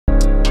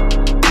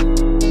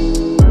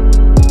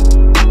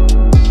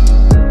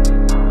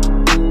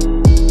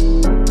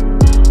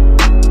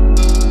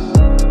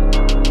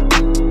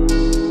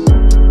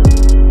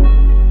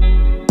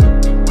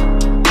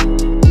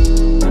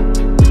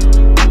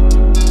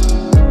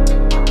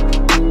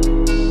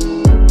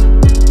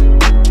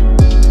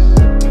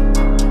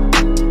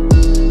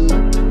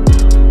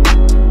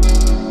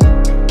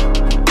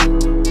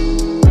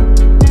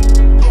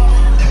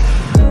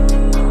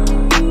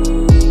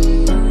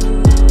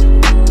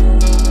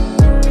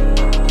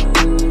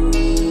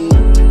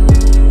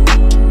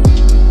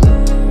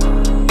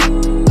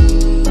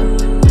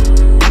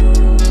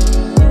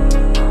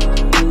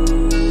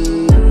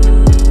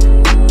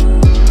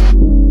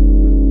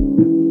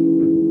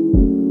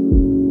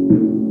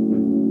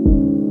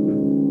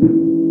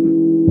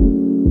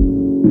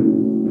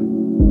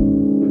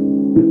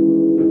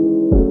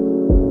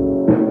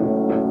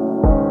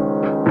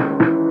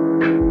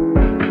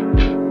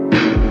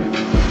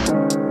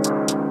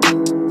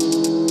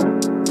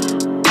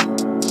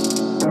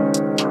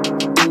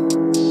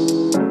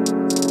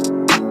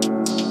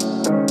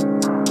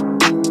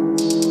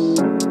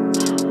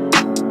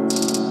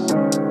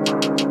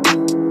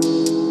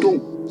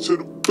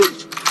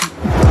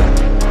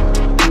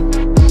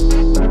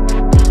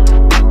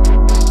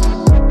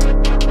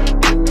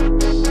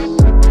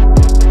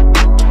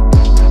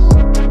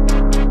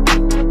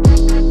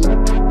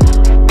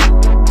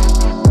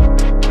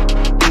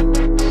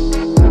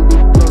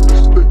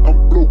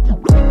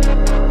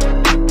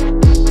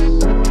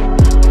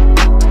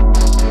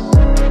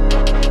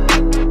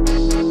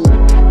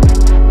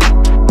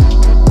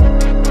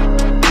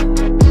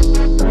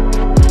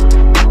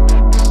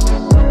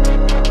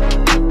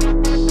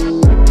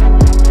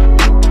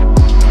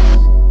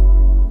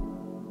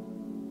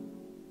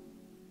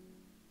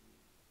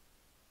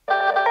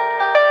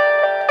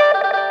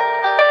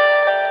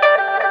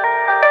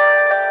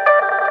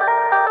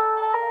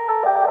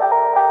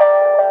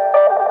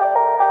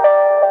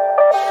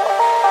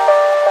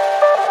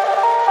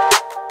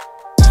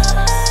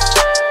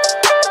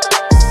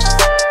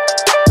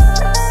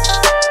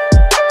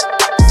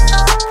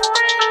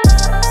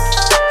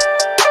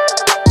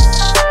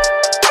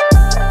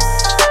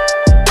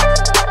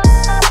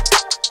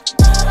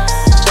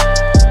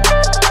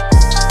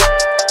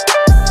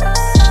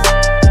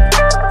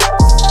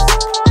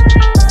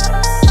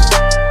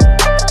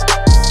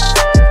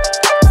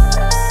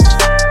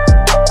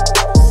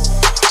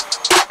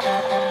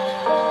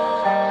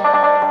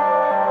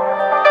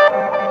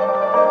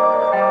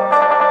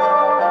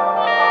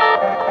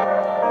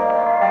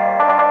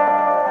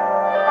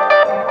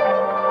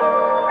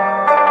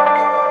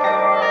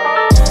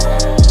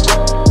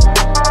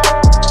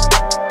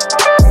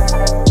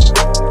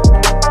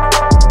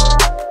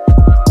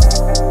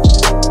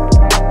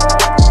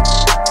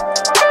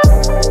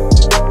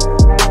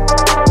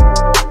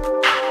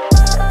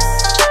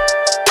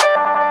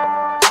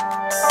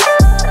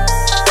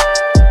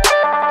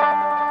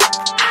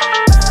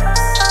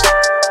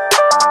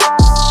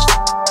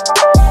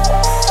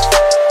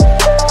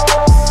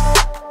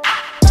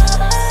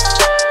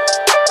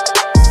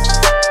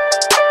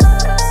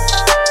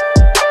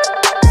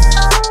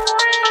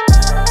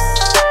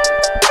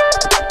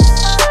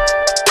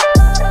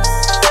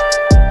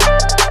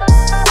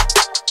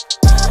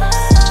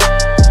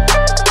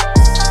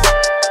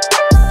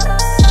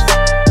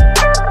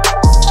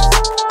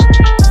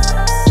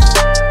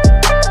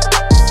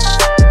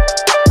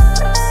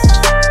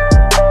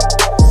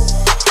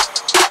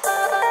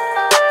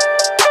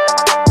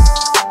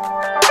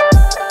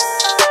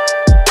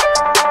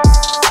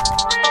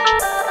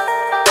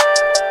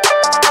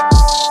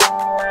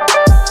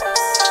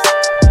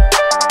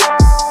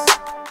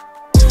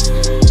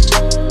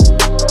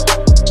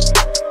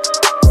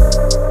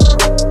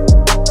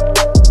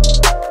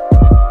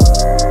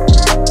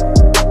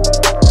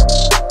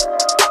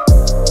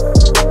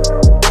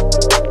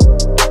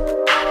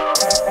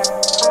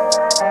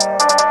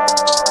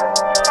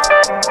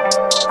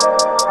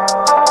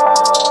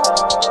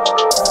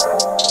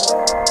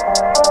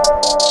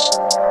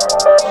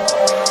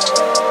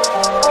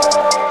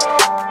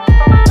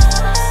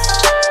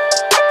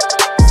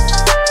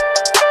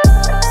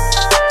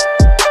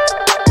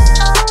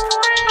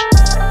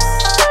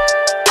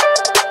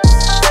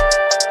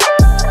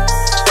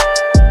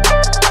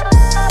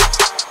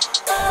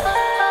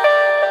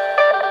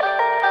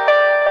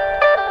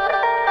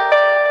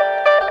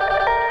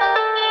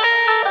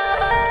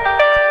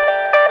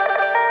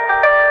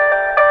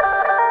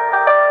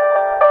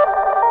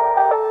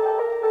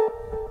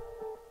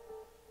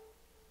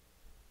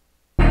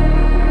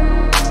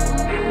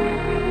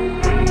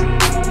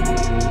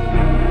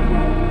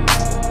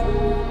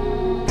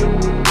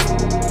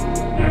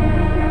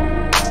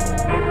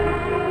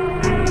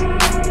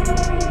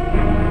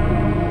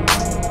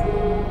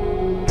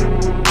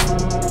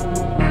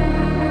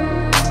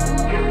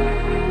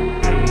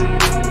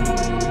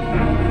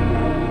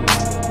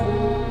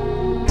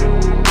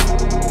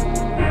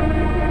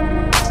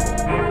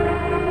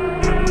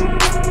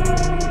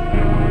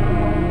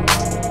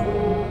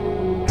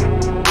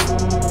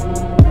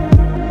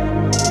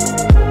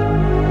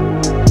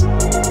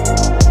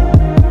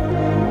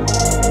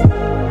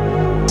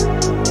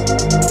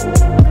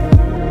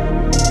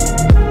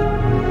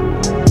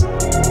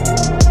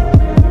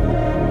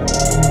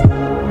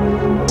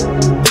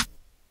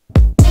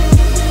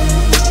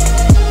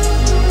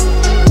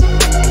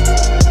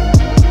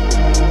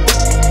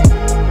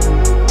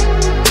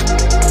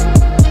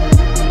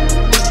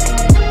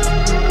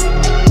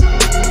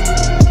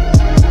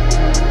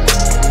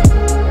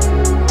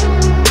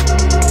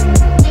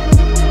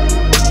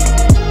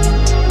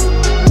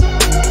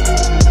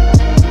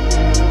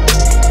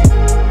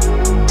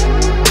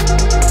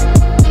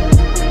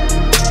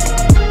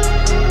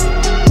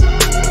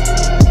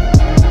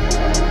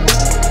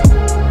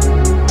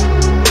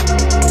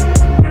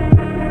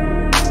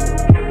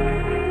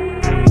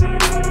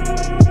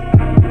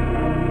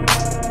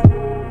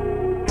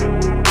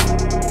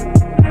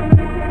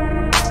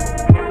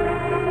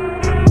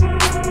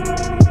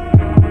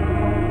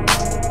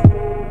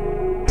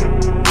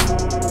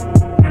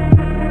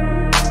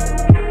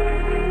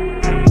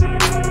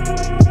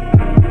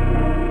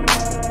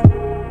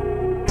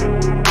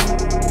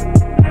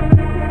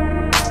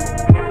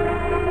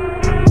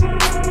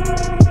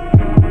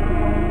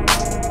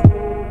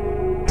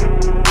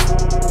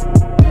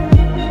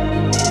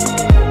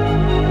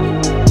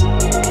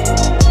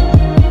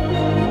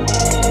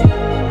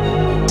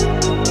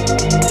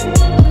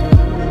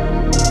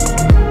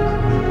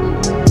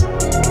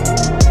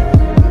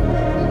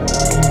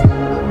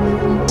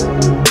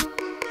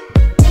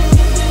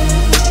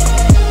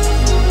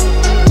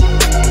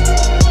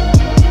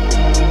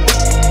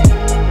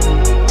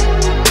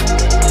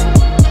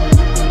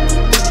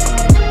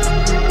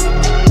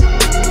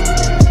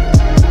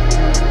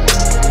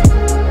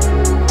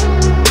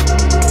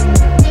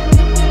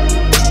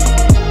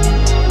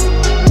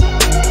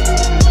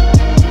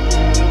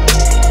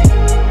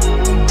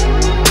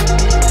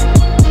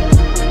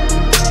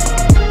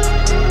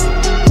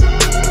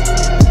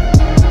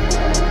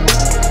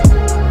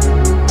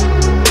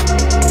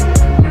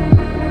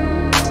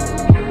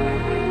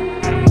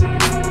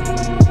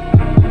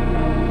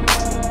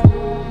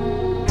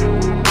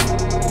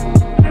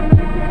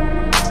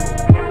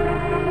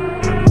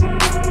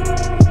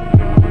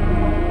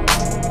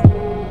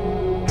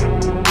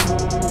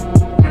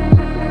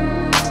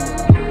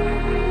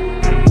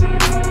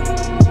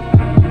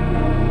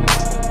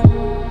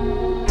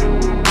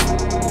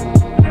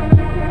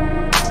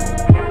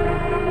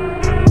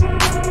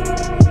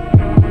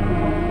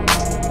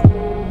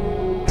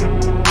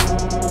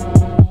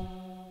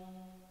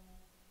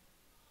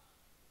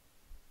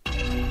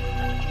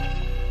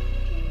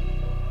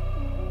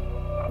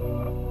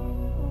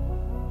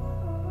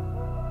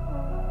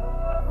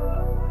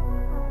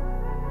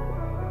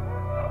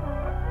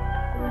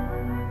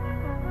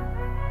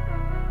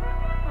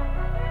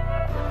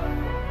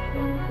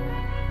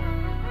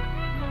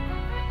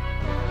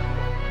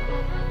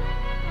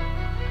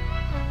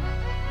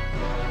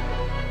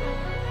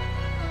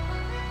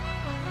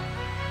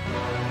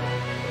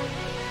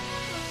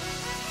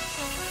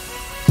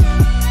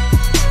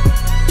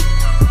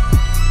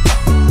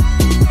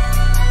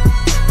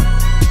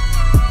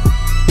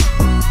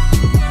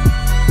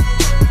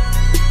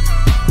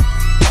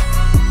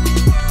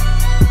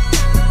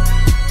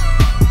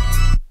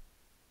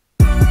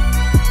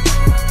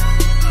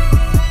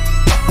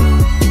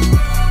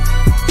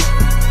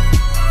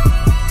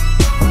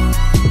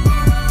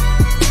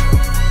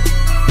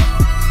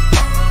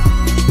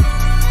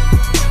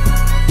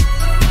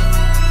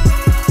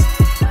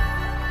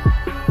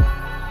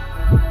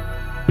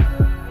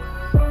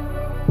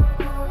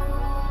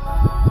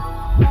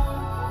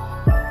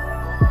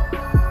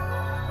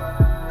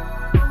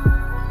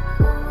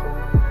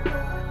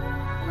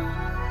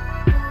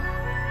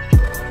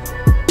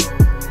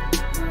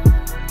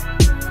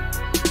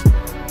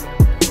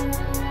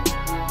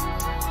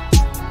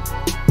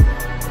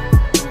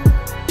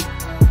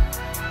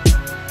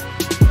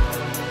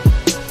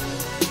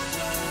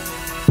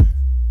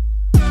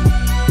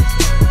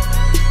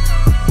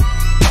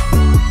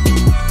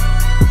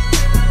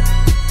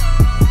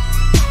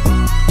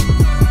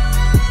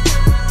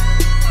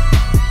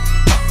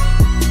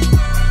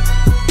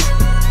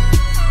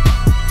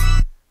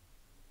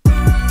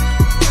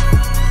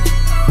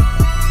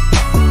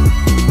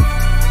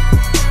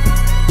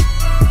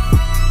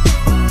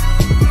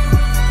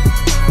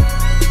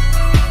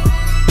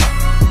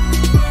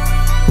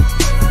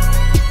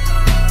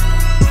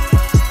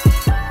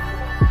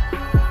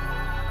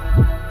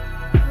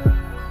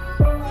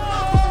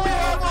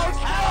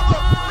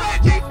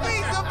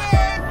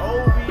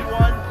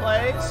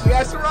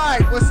That's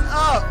right. What's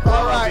up?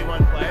 All right.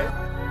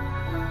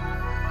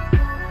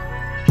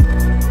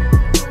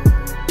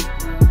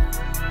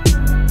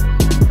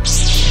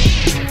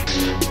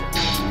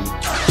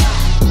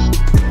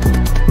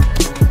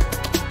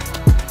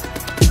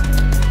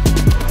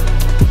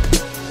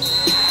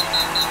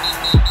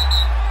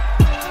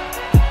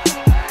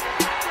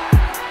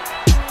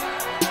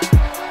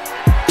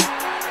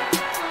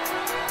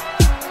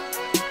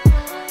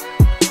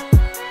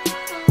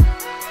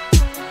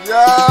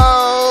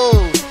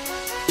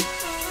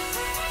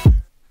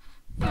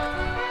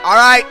 All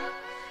right,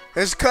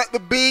 let's cut the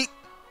beat.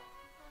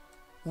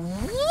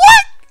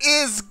 What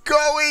is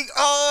going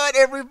on,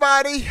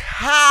 everybody?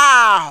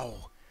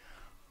 How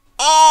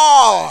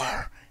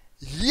are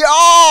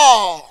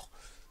y'all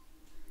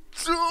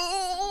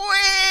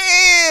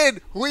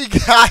doing? We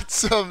got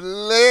some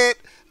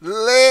lit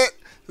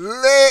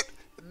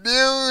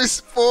news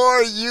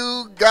for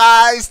you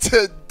guys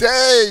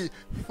today.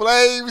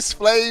 Flames,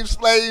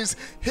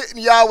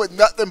 hitting y'all with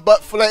nothing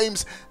but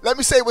flames. Let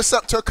me say what's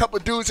up to a couple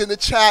dudes in the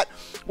chat.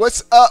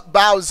 What's up,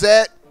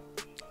 Bowsette?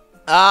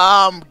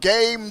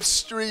 Game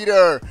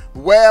Streeter,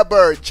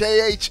 Weber,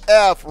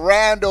 JHF,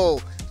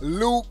 Randall,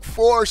 Luke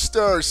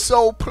Forster,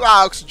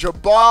 Soplaux,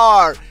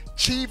 Jabbar,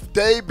 Chief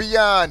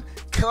Dabion,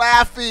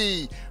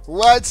 Claffy.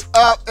 What's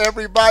up,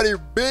 everybody?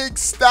 Big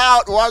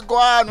Stout,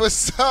 Wagwan.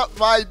 What's up,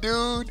 my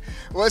dude?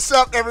 What's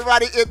up,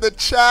 everybody in the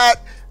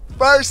chat?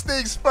 First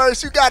things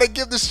first, you gotta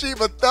give the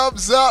stream a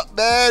thumbs up,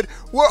 man.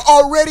 We're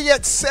already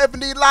at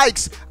 70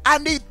 likes. I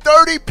need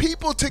 30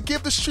 people to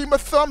give the stream a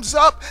thumbs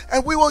up,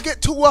 and we will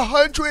get to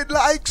 100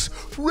 likes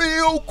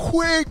real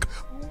quick,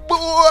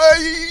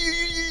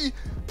 boy.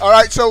 All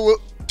right, so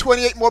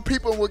 28 more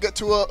people, and we'll get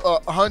to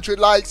 100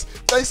 likes.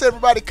 Thanks,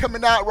 everybody,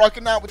 coming out,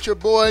 rocking out with your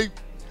boy,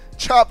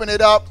 chopping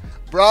it up.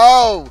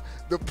 Bro,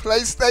 the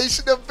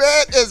PlayStation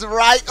event is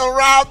right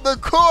around the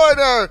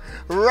corner.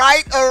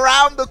 Right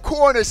around the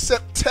corner,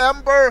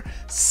 September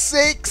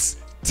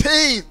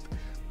 16th.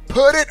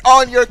 Put it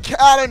on your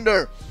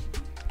calendar.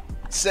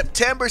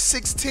 September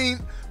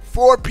 16th,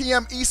 4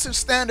 p.m. Eastern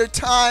Standard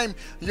Time.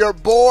 Your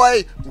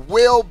boy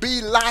will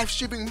be live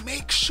streaming.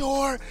 Make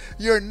sure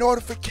your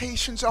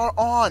notifications are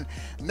on.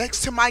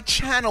 Next to my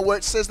channel where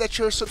it says that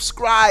you're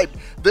subscribed,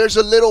 there's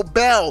a little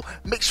bell.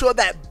 Make sure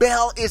that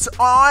bell is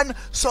on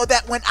so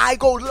that when I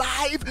go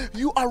live,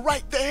 you are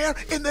right there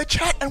in the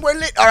chat and we're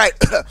lit. All right,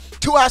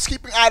 2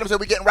 housekeeping items and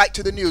we're getting right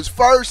to the news.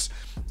 First,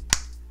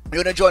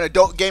 you're going to join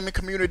adult gaming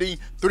community.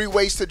 3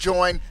 ways to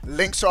join.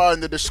 Links are in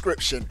the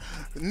description.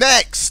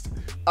 Next,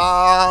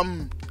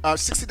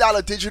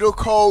 $60 digital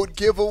code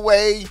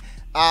giveaway.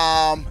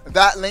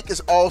 That link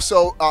is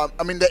also,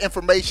 the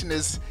information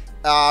is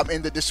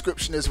in the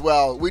description as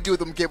well. We do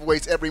them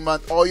giveaways every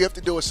month. All you have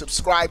to do is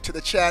subscribe to the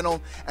channel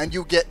and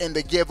you get in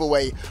the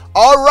giveaway.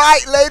 All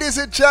right, ladies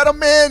and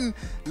gentlemen,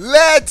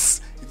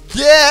 let's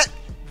get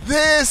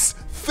this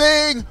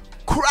thing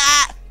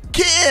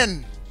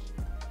cracking.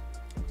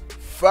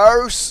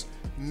 First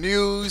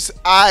news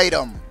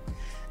item,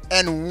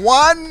 and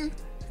one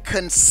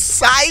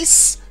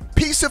concise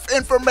piece of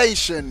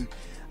information.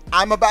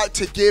 I'm about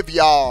to give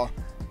y'all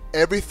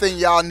everything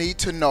y'all need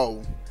to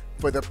know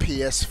for the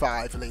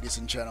PS5, ladies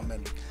and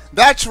gentlemen.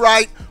 That's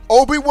right,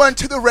 Obi-Wan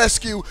to the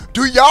rescue.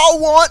 Do y'all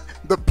want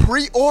the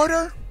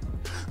pre-order?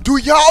 Do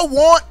y'all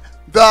want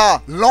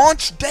the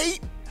launch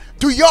date?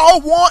 Do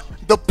y'all want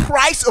the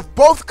price of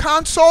both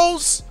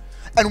consoles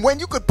and when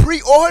you could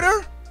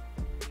pre-order?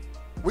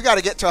 We got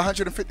to get to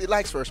 150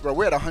 likes first, bro.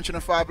 We're at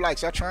 105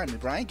 likes. Y'all trying me,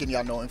 bro. I ain't getting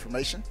y'all no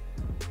information.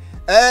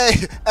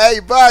 Hey,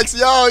 Bucks,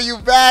 yo, you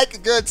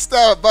back? Good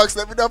stuff, Bucks.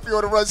 Let me know if you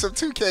want to run some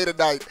 2K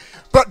tonight.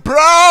 But,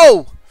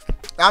 bro,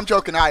 I'm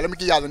joking. All right, let me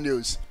give y'all the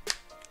news.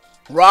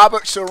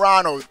 Robert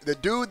Serrano, the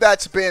dude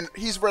that's been,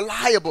 he's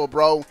reliable,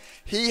 bro.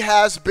 He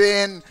has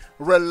been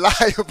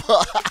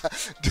reliable.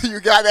 Do you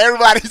got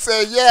everybody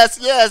saying yes,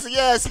 yes,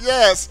 yes,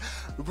 yes?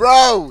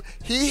 Bro,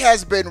 he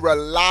has been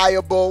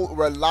reliable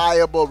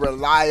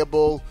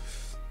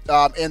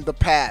in the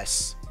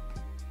past.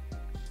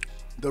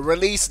 The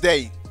release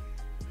date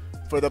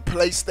for the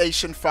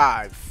PlayStation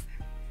 5,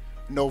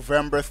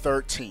 November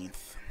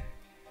 13th.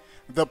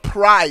 The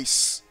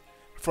price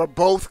for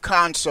both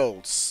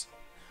consoles,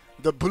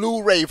 the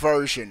Blu-ray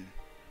version,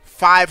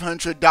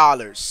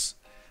 $500.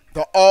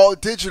 The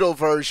all-digital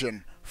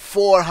version,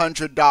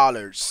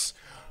 $400.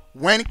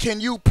 When can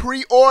you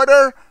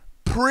pre-order?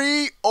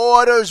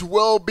 Pre-orders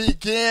will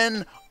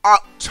begin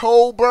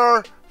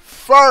October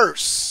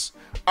 1st.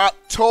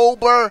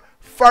 October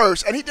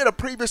 1st. And he did a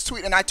previous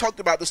tweet, and I talked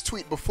about this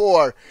tweet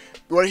before,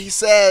 where he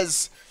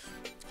says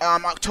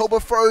October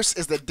 1st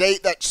is the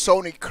date that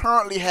Sony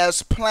currently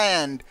has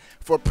planned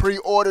for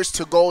pre-orders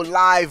to go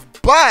live,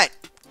 but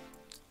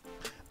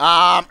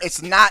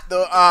it's not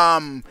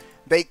the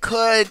they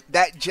could,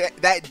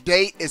 that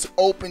date is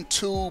open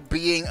to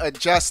being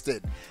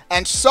adjusted.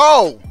 And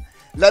so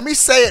let me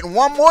say it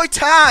one more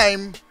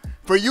time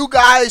for you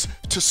guys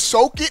to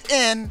soak it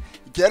in,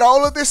 get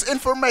all of this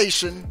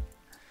information.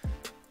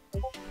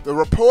 The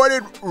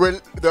reported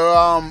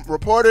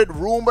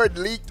rumored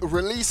leaked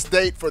release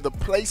date for the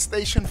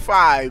PlayStation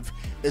 5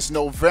 is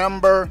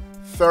November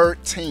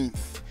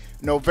 13th.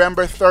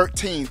 November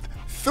 13th.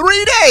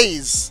 3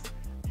 days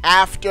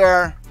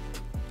after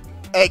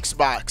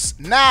Xbox.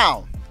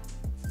 Now,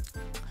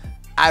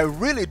 I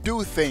really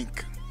do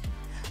think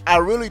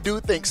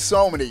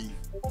Sony,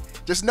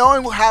 just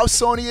knowing how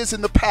Sony is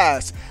in the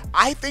past,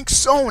 I think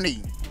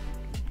Sony,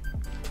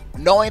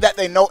 knowing that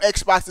they know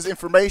Xbox's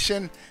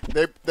information,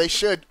 they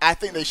should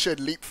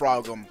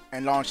leapfrog them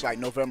and launch like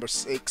November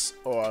 6th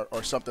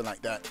or something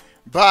like that.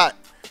 But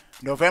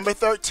November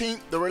 13th,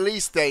 the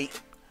release date.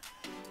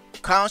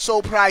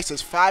 Console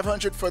prices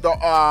 $500 for the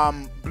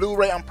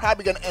Blu-ray. I'm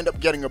probably gonna end up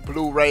getting a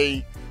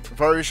Blu-ray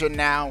version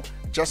now,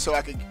 just so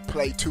I can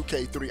play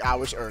 2K 3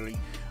 hours early.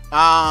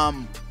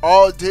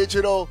 All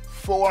digital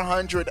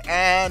 $400,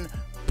 and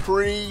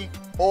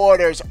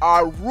pre-orders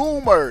are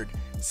rumored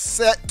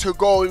set to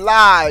go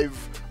live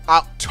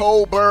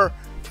October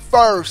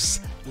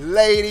 1st.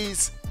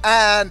 Ladies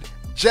and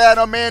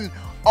gentlemen,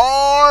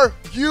 are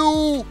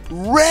you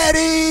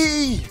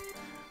ready?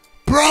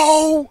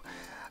 Bro,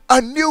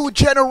 a new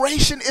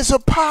generation is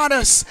upon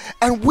us,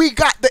 and we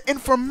got the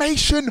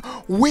information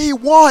we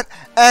want.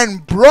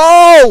 And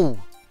bro,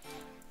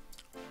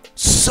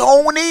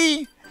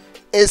 Sony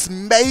is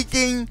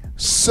making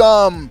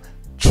some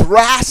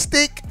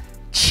drastic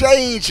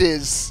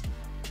changes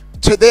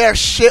to their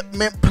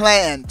shipment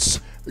plans.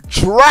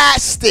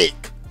 Drastic.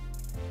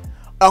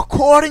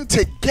 According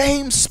to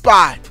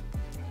GameSpot,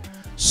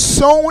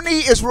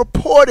 Sony is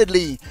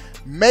reportedly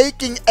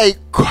making a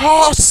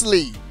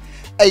costly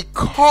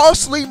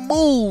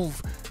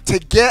move to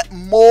get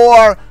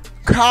more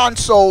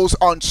consoles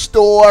on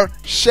store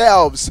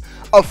shelves.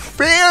 A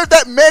fear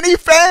that many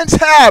fans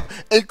have,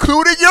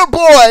 including your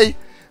boy,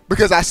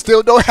 because I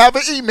still don't have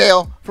an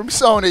email from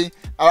Sony.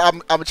 I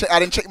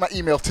didn't check my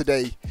email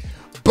today.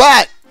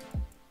 But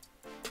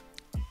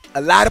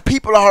a lot of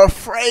people are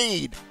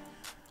afraid.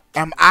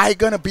 Am I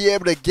going to be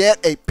able to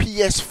get a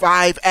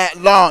PS5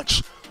 at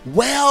launch?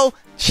 Well,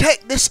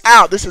 check this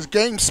out. This is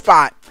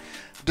GameSpot.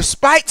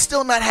 Despite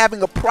still not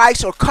having a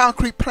price or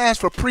concrete plans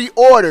for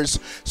pre-orders,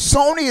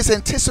 Sony is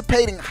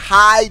anticipating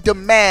high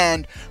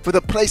demand for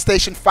the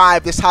PlayStation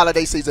 5 this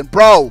holiday season.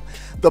 Bro,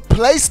 the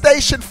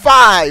PlayStation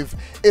 5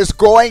 is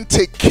going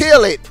to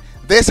kill it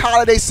this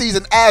holiday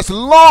season. As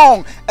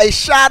long, a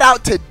shout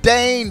out to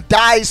Dane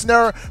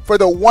Deisner for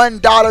the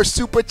 $1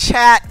 super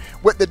chat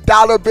with the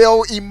dollar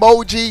bill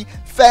emoji.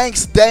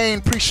 Thanks, Dane.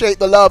 Appreciate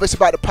the love. It's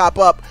about to pop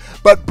up.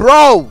 But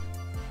bro,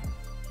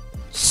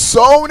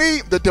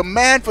 Sony, the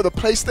demand for the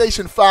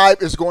PlayStation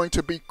 5 is going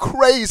to be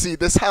crazy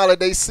this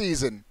holiday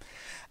season.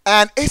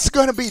 And it's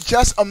going to be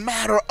just a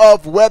matter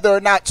of whether or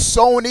not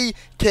Sony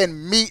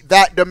can meet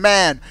that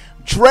demand.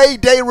 Dre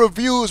Day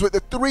Reviews with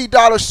the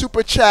 $3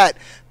 super chat.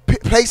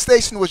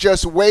 PlayStation was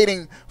just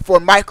waiting for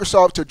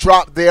Microsoft to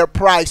drop their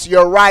price.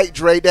 You're right,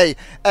 Dre Day.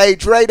 Hey,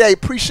 Dre Day,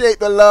 appreciate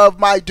the love,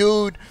 my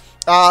dude.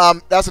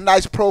 That's a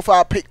nice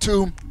profile pic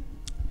too.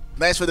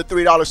 Thanks for the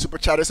 $3 super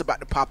chat. It's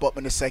about to pop up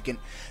in a second.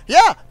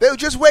 Yeah, they were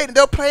just waiting.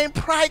 They're playing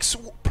price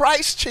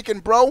chicken,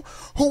 bro.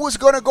 Who was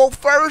going to go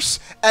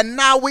first? And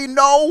now we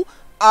know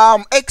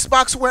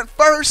Xbox went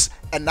first.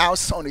 And now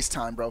it's Sony's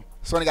time, bro.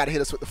 Sony got to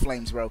hit us with the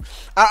flames, bro.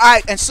 All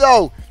right, and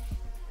so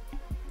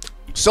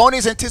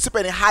Sony's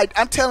anticipating high.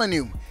 I'm telling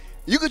you,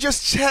 You could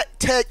just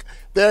check.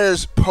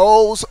 There's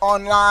polls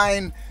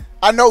online.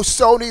 I know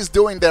Sony's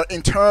doing their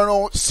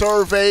internal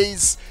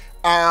surveys.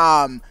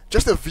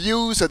 Just the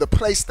views of the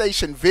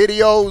PlayStation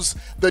videos.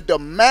 The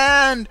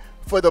demand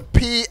for the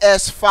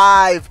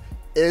PS5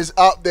 is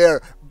up there.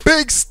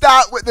 Big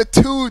Stout with the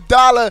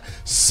 $2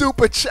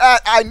 super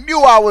chat. I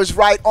knew I was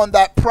right on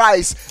that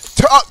price.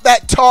 Talk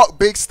that talk,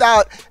 Big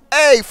Stout.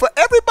 Hey, for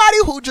everybody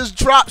who just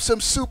dropped some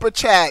super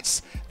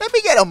chats, let me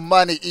get a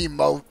money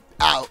emote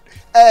out.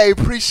 Hey,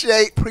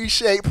 appreciate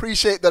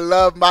the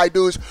love, my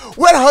dudes.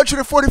 We're at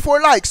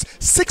 144 likes.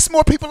 6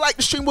 more people like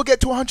the stream. We'll get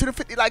to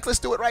 150 likes. Let's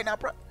do it right now,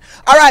 bro.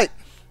 All right.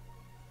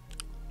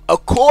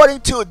 According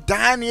to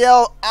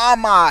Daniel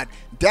Ahmad,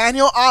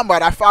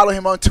 I follow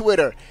him on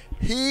Twitter.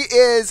 He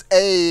is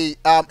a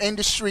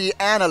industry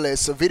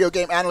analyst, a video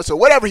game analyst, or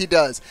whatever he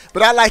does.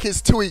 But I like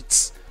his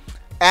tweets.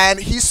 And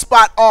he's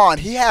spot on.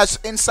 He has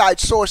inside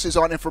sources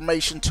on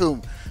information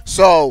too.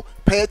 So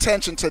pay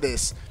attention to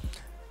this.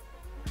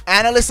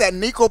 Analyst at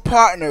Nico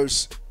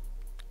Partners,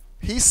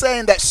 he's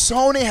saying that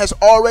Sony has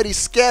already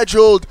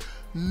scheduled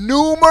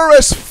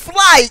numerous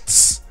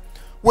flights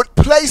with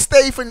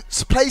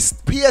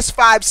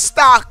PS5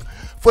 stock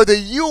for the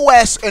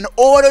US in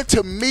order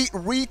to meet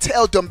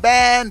retail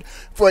demand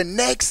for a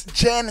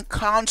next-gen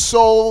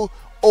console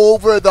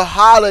over the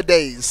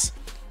holidays.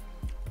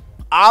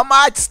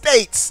 Ahmad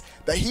states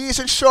that he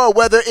isn't sure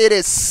whether it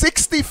is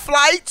 60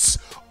 flights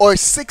or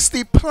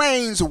 60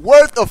 planes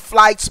worth of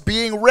flights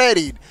being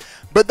readied,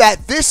 but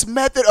that this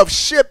method of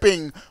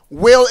shipping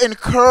will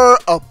incur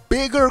a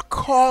bigger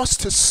cost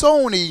to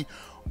Sony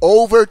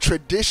over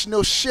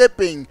traditional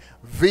shipping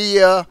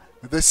via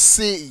the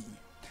sea.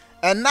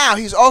 And now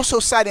he's also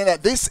citing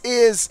that this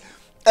is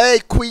a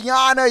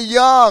Quiana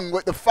Young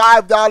with the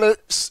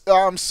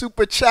 $5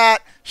 super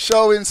chat,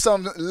 showing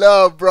some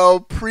love, bro.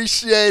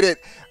 Appreciate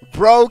it.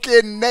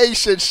 Broken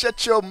Nation,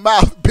 shut your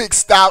mouth, Big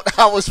Stout.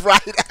 I was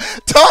right.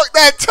 Talk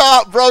that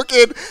talk,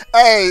 Broken.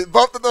 Hey,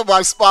 both of them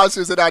are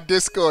sponsors in our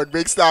Discord,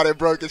 Big Stout and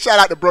Broken. Shout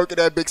out to Broken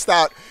and Big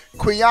Stout.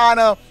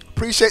 Quiana,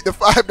 appreciate the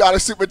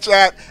 $5 super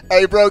chat.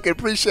 Hey, Broken,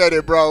 appreciate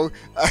it, bro.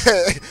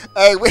 Hey,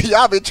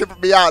 y'all been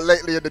tripping me out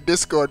lately in the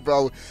Discord,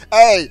 bro.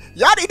 Hey,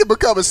 y'all need to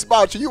become a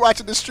sponsor. You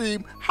watching the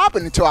stream?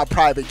 Hopping into our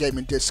private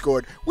gaming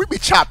Discord. We be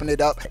chopping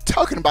it up,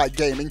 talking about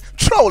gaming,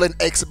 trolling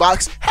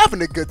Xbox,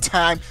 having a good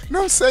time. You know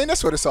what I'm saying?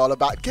 That's what it's all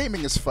about.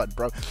 Gaming is fun,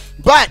 bro.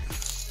 But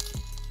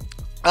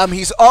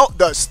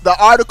the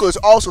article is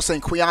also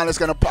saying Quiana's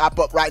gonna pop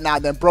up right now,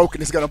 and then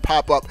Broken is gonna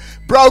pop up.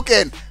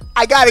 Broken,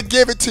 I gotta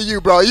give it to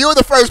you, bro. You were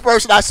the first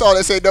person I saw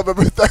that said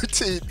November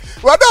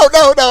 13th. Well,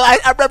 no. I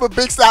remember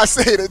Big Star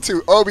saying it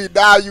too. Obi,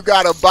 now you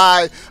gotta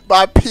buy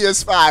my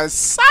PS5.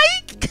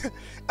 Psych!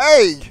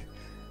 Hey,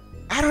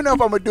 I don't know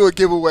if I'm gonna do a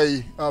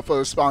giveaway for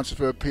the sponsor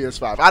for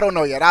PS5. I don't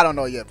know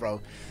yet, bro.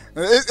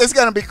 It's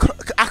gonna be.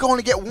 I can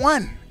only get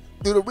one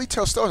through the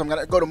retail stores. I'm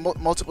gonna go to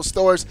multiple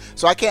stores,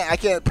 so I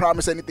can't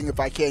promise anything if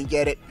I can't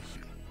get it.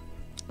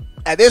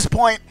 At this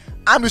point,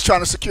 I'm just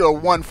trying to secure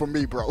one for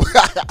me, bro.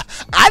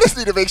 I just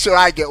need to make sure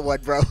I get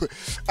one, bro.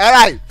 All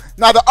right.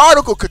 Now, the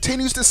article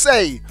continues to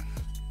say,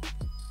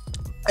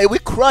 hey, we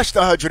crushed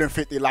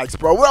 150 likes,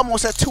 bro. We're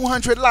almost at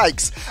 200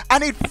 likes. I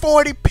need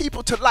 40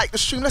 people to like the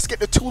stream. Let's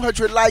get to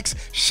 200 likes.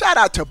 Shout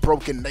out to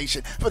Broken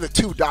Nation for the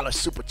 $2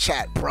 super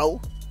chat,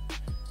 bro.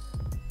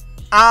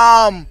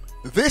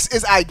 This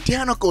is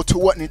identical to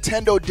what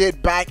Nintendo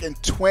did back in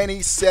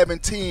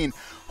 2017.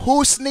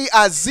 Husni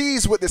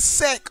Aziz with the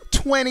SEC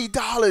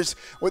 $20.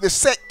 With the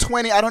SEC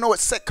 20. I don't know what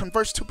SEC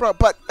converts to, bro,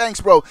 but thanks,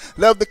 bro.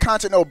 Love the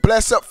content. No,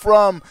 bless up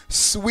from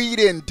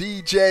Sweden,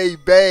 DJ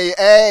Bay.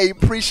 Hey,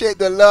 appreciate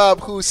the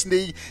love,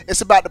 Husni.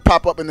 It's about to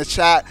pop up in the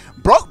chat.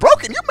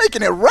 Broken, you're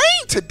making it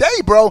rain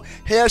today, bro.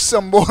 Here's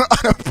some more.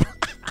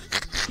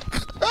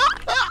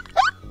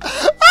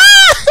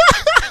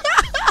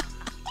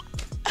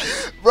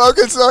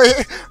 Broken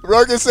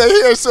say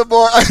here's some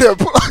more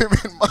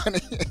unemployment money.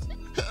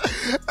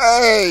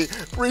 Hey,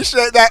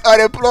 appreciate that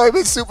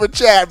unemployment super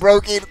chat,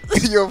 Broken.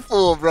 You're a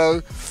fool,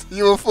 bro.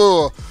 You're a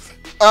fool.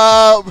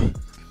 Now,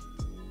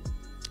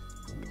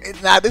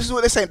 this is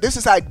what they're saying. This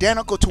is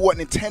identical to what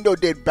Nintendo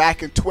did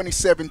back in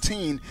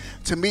 2017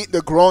 to meet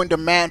the growing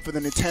demand for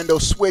the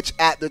Nintendo Switch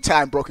at the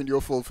time. Broken, you're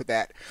a fool for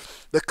that.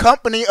 The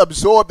company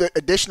absorbed the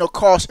additional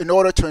costs in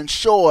order to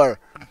ensure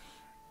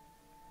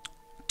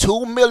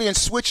 2 million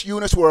Switch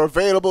units were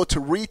available to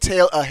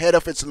retail ahead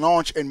of its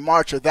launch in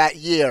March of that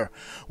year,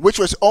 which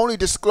was only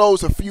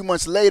disclosed a few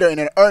months later in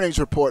an earnings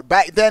report.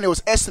 Back then, it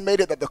was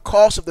estimated that the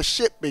cost of the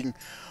shipping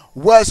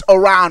was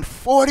around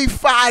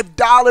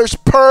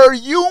 $45 per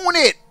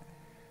unit.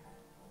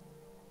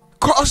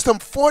 Cost them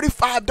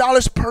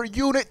 $45 per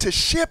unit to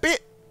ship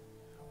it?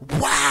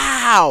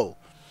 Wow.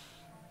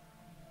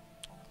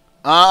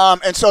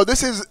 And so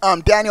this is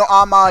Daniel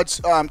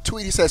Ahmad's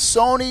tweet. He says,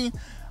 Sony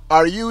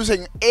are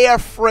using air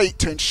freight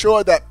to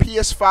ensure that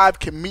PS5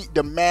 can meet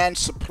demand,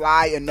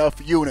 supply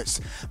enough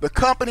units. The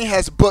company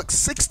has booked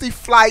 60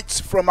 flights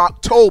from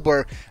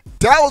October,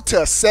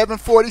 Delta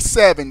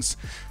 747s,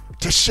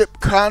 to ship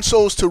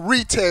consoles to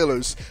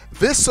retailers.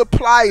 This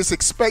supply is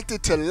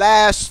expected to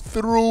last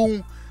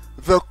through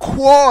the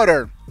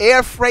quarter.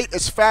 Air freight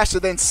is faster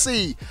than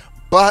sea,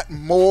 but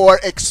more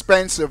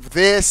expensive.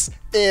 This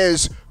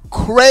is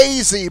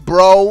crazy,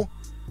 bro.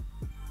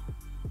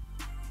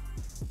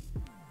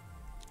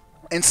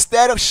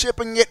 Instead of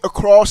shipping it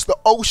across the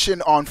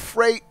ocean on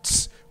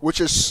freights,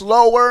 which is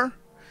slower,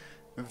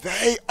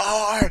 they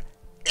are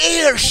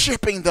air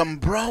shipping them,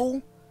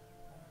 bro.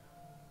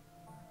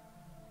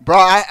 Bro,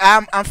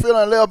 I'm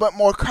feeling a little bit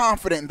more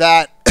confident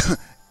that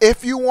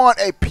if you want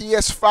a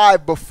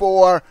PS5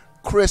 before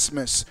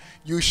Christmas,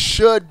 you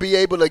should be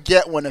able to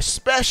get one,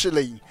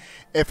 especially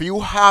if you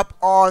hop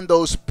on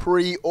those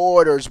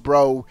pre-orders,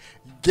 bro.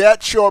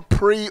 Get your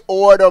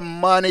pre-order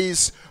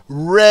monies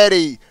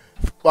ready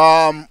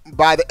by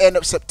the end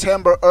of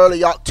September,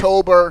 early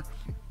October,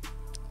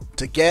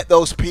 to get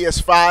those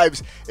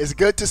PS5s. It's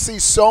good to see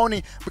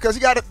Sony, because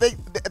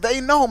they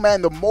know,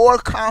 man, the more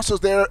consoles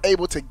they're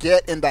able to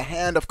get in the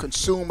hand of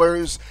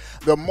consumers,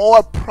 the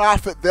more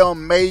profit they'll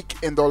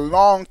make in the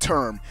long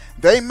term.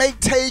 They may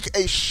take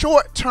a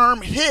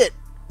short-term hit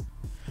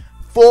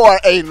for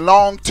a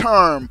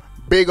long-term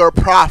bigger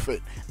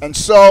profit. And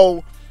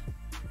so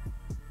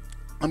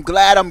I'm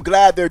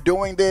glad they're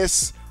doing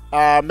this.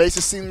 Makes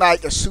it seem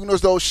like as soon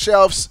as those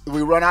shelves,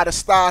 we run out of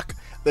stock,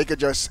 they could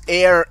just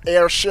air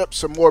ship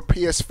some more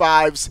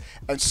PS5s.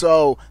 And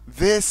so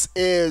this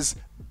is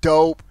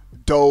dope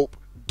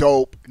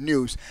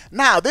news.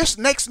 Now, this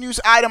next news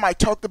item, I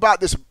talked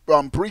about this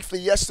briefly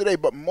yesterday,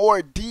 but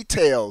more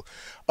detail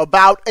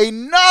about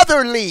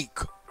another leak.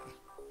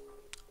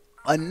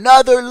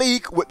 Another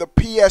leak with the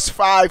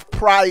PS5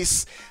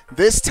 price,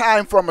 this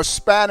time from a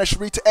Spanish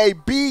retailer. Hey,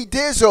 B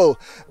Dizzle,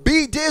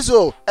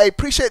 hey,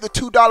 appreciate the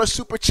 $2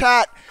 super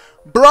chat.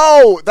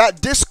 Bro, that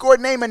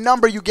Discord name and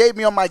number you gave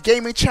me on my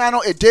gaming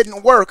channel, it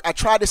didn't work. I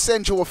tried to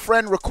send you a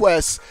friend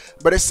request,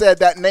 but it said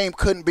that name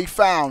couldn't be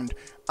found.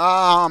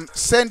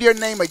 Send your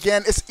name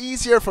again. It's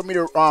easier for me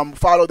to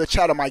follow the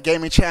chat on my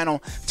gaming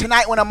channel.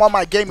 Tonight when I'm on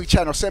my gaming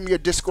channel, send me your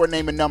Discord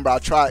name and number. I'll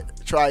try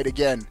it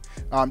again.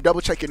 Double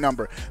check your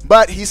number.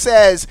 But he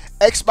says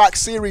Xbox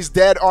Series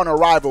dead on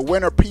arrival.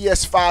 Winner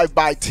PS5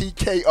 by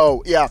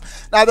TKO. Yeah.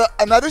 Now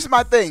this is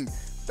my thing.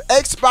 The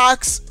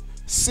Xbox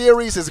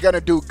Series is gonna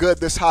do good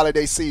this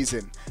holiday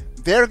season.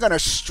 They're gonna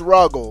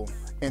struggle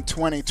in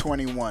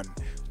 2021.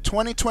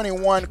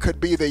 2021 could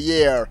be the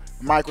year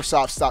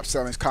Microsoft stops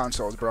selling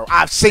consoles, bro.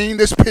 I've seen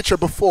this picture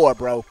before,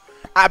 bro.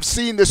 I've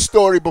seen this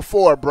story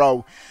before,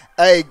 bro.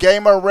 Hey,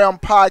 Gamer Realm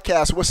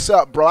Podcast, what's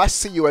up, bro? I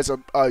see you as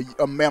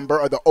a member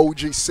of the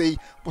OGC.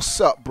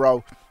 What's up,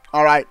 bro?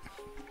 All right.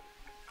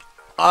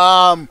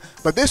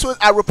 But this was,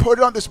 I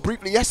reported on this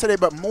briefly yesterday,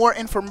 but more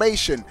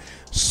information.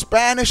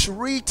 Spanish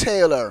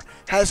retailer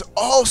has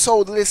also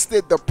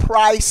listed the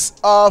price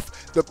of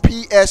the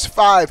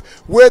PS5.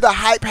 We're the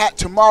hype hat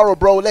tomorrow,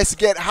 bro. Let's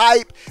get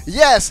hype.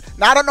 Yes.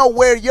 Now, I don't know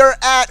where you're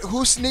at,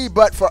 Husni,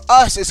 but for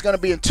us, it's going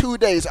to be in 2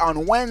 days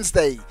on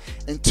Wednesday.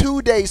 In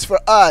 2 days for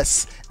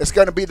us, it's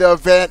going to be the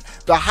event.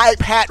 The hype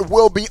hat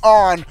will be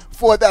on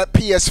for that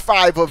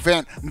PS5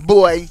 event.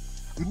 Boy.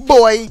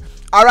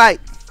 All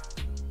right.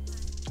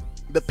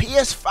 The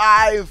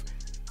PS5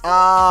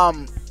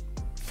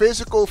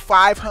 physical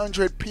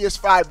 500,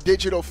 PS5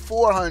 digital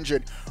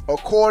 400,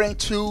 according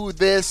to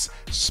this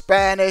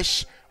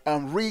Spanish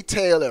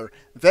retailer.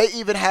 They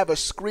even have a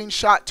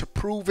screenshot to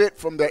prove it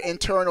from their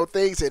internal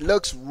things. It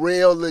looks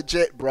real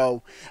legit,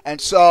 bro. And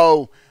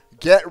so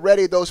get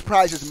ready, those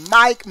prices.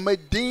 Mike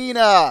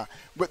Medina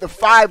with the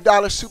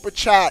 $5 super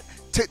chat.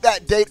 Took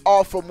that date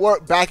off from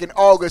work back in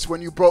August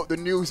when you broke the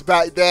news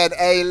back then.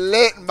 Hey,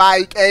 lit,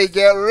 Mike. Hey,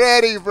 get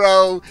ready,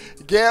 bro.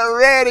 Get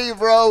ready,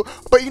 bro.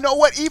 But you know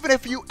what? Even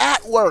if you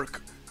at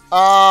work,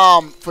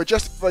 for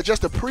just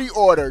the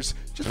pre-orders,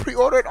 just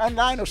pre-order it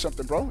online or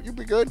something, bro. You'll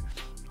be good.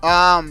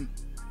 And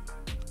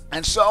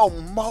so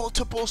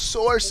multiple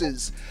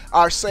sources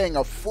are saying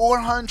a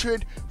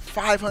 400,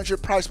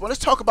 500 price point.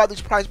 Let's talk about these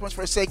price points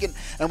for a second,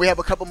 and we have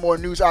a couple more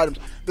news items.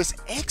 This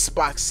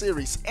Xbox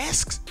Series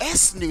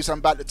S news I'm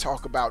about to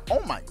talk about.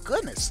 Oh my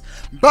goodness!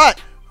 But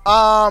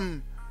I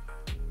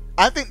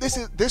think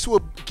this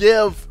will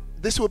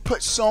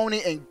put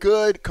Sony in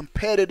good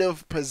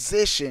competitive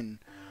position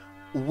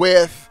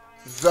with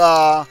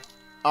the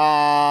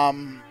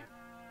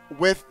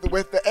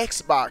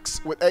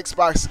Xbox.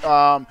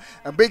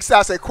 And Big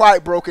Star said,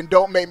 "Quiet broken,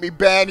 don't make me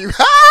ban you."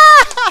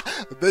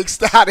 Big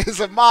Star is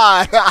a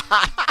mod.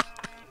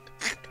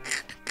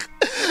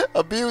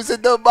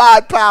 Abusing the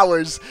mod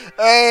powers.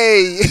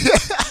 Hey.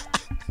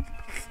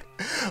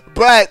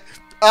 But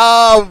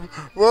what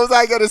was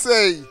I gonna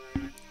say?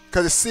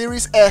 Because the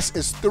Series S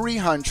is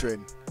 $300.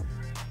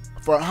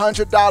 For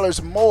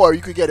 $100 more,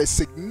 you could get a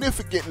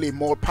significantly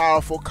more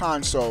powerful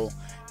console.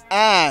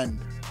 And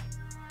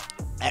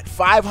at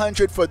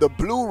 $500 for the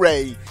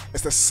Blu-ray,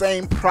 it's the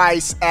same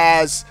price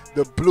as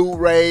the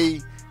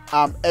Blu-ray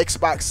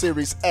Xbox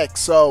Series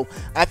X. So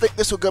I think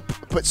this will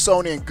put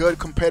Sony in good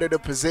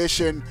competitive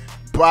position.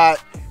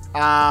 But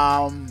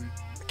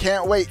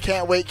can't wait.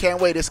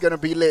 It's gonna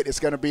be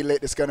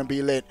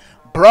lit.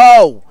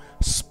 Bro,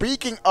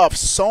 Speaking of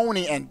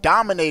Sony and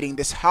dominating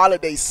this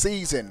holiday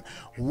season,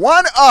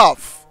 one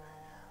of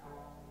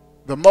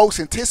the most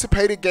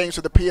anticipated games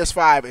for the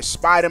PS5 is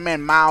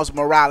Spider-Man Miles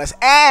Morales.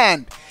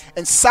 And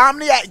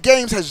Insomniac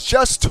Games has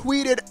just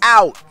tweeted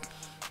out,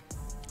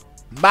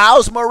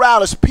 Miles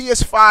Morales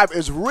PS5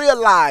 is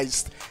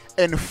realized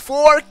in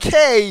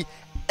 4K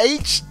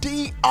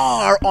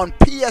HDR on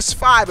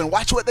PS5. And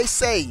watch what they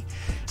say.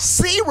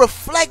 See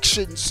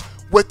reflections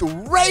with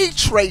ray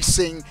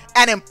tracing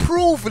and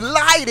improved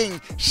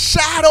lighting,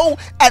 shadow,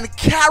 and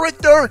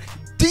character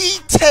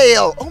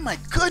detail. Oh my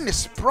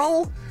goodness,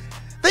 bro.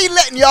 They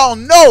letting y'all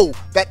know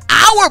that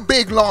our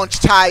big launch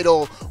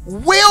title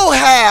will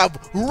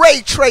have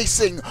ray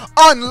tracing,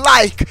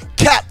 unlike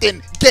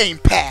Captain Game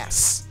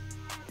Pass.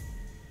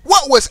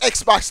 What was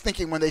Xbox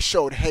thinking when they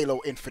showed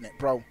Halo Infinite,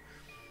 bro?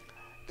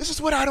 This is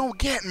what I don't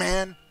get,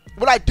 man.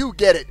 But I do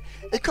get it.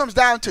 It comes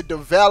down to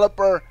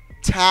developer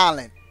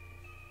talent.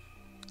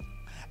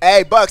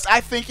 Hey, Bucks, I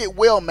think it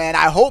will, man.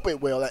 I hope it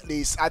will, at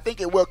least. I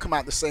think it will come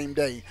out the same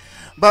day.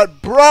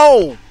 But,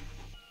 bro,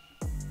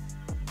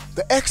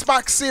 the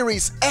Xbox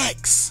Series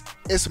X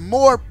is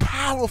more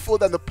powerful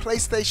than the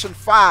PlayStation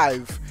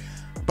 5.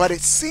 But it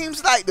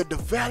seems like the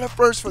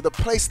developers for the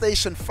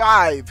PlayStation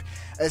 5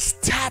 is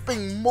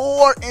tapping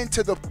more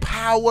into the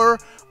power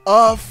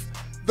of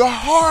the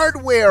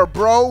hardware,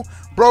 bro.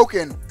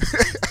 Broken.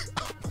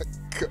 Oh, my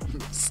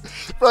goodness.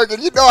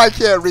 Broken, you know I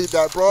can't read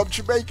that, bro. I'm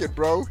Jamaican,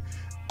 bro.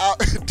 On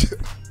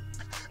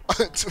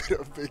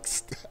Twitter, big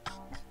stuff.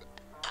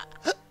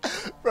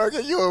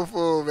 Broken, you a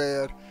fool,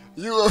 man.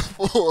 You a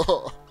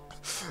fool.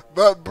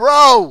 But,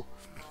 bro,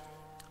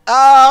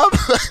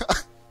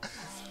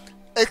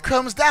 it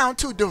comes down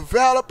to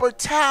developer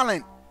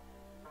talent.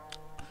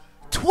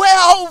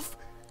 12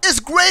 is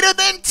greater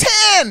than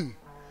 10.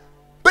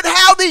 But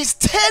how these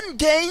 10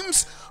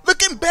 games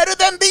looking better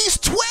than these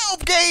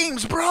 12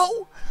 games,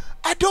 bro?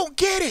 I don't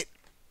get it.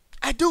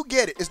 I do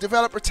get it. It's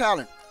developer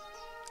talent.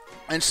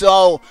 And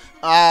so,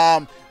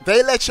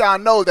 they let y'all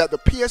know that the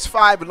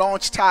PS5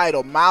 launch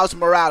title, Miles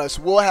Morales,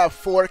 will have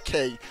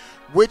 4K,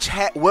 which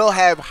will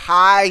have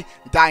high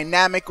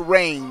dynamic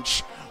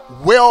range,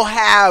 will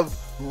have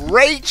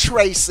ray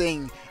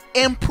tracing,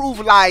 improved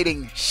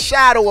lighting,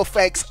 shadow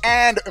effects,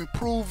 and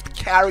improved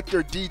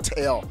character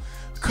detail.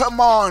 Come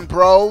on,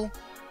 bro.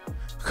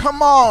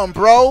 Come on,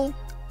 bro.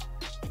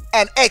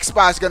 And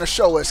Xbox gonna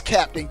show us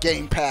Captain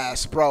Game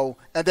Pass, bro,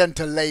 and then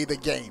delay the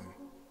game.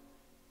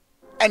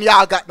 And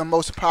y'all got the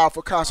most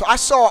powerful console. I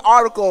saw an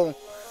article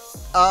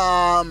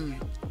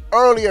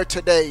earlier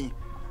today,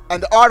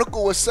 and the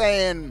article was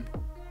saying,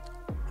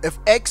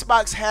 if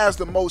Xbox has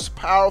the most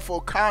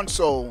powerful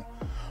console,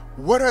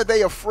 what are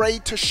they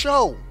afraid to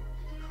show?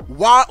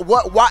 Why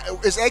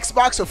is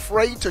Xbox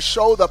afraid to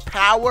show the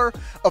power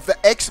of the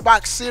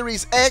Xbox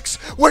Series X?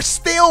 We're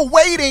still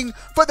waiting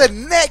for the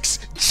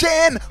next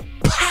gen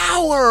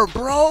power,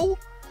 bro.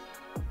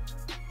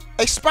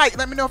 Hey, Spike,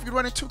 let me know if you're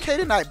running 2K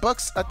tonight.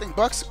 Bucks, I think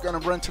Bucks are gonna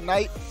run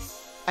tonight.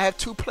 I have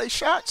 2 play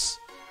shots.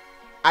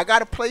 I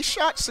got a play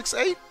shot,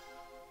 6-8.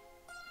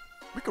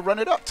 We could run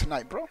it up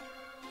tonight, bro.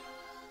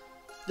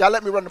 Y'all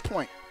let me run the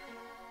point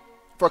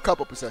for a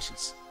couple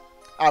possessions.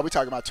 All right, we're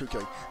talking about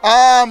 2K.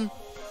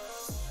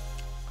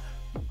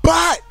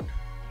 But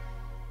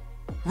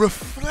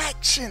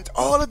reflections,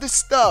 all of this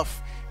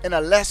stuff in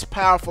a less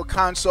powerful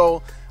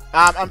console.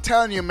 I'm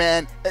telling you,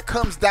 man, it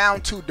comes down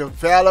to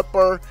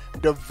developer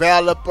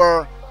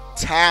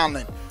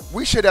talent.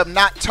 We should have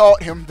not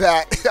taught him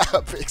that.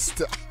 Big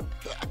Star.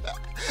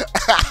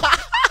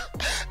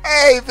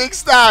 Hey, Big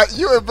Star,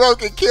 you and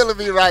Broken killing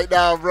me right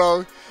now,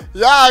 bro.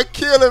 Y'all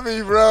killing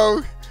me,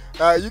 bro.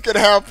 You can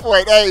have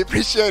point. Hey,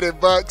 appreciate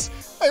it, Bucks.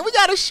 Hey, we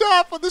gotta show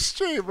up on the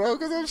stream, bro,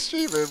 because I'm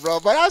streaming, bro.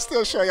 But I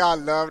still show y'all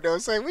love, though.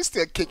 So we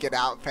still kick it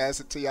out, pass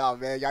it to y'all,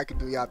 man. Y'all can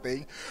do y'all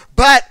thing.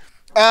 But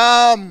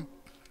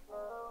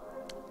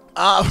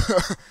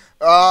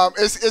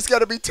it's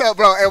gonna be tough,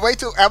 bro. And wait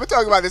till I'm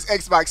talking about this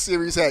Xbox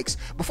Series X.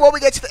 Before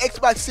we get to the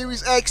Xbox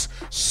Series X,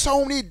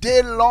 Sony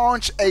did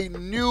launch a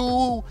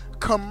new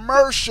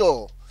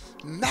commercial.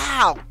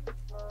 Now,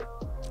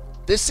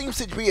 this seems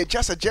to be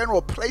just a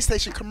general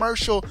PlayStation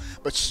commercial,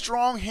 but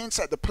strong hints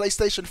at the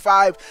PlayStation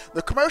 5.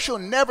 The commercial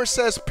never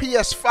says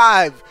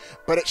PS5,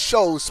 but it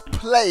shows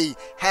play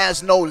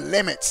has no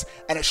limits,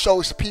 and it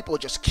shows people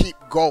just keep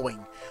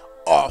going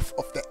off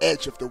of the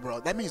edge of the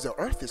world. That means the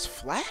earth is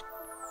flat?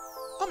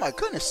 Oh my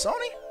goodness,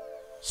 Sony?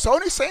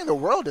 Sony saying the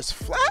world is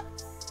flat?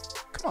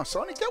 Come on,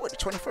 Sony, get with the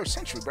 21st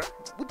century, bro.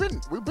 We've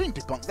been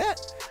debunked that.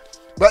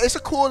 But it's a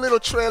cool little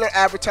trailer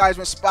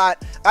advertisement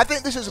spot. I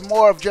think this is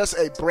more of just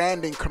a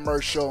branding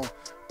commercial,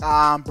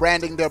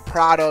 branding their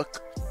product,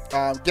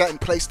 getting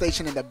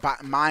PlayStation in the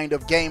mind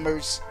of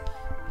gamers.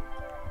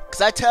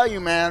 Because I tell you,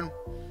 man,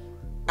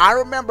 I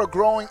remember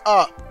growing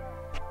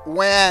up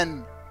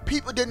when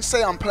people didn't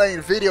say I'm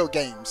playing video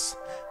games.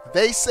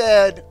 They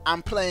said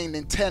I'm playing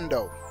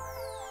Nintendo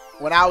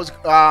when I was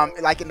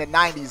like in the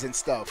 90s and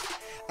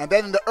stuff. And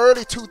then in the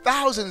early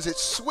 2000s, it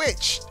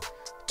switched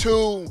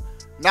to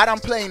not I'm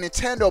playing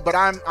Nintendo, but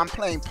I'm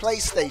playing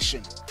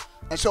PlayStation.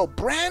 And so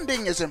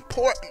branding is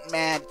important,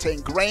 man, to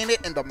ingrain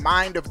it in the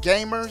mind of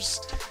gamers.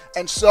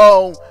 And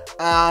so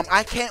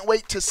I can't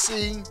wait to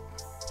see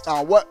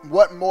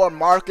what more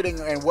marketing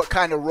and what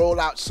kind of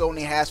rollout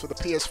Sony has for the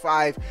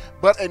PS5.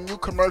 But a new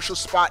commercial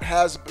spot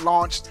has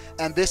launched,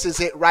 and this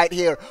is it right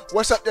here.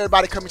 What's up,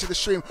 everybody coming to the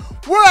stream?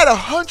 We're at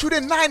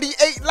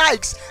 198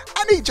 likes.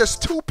 I need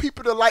just 2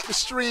 people to like the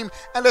stream,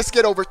 and let's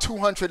get over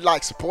 200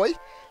 likes, boy.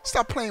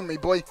 Stop playing with me,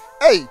 boy.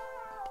 Hey,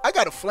 I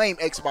got a flame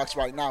Xbox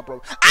right now,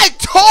 bro. I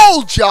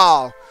told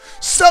y'all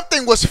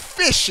something was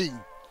fishy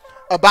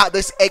about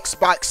this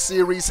Xbox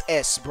Series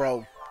S,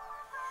 bro.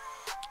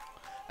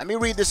 Let me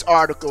read this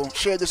article,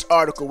 share this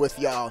article with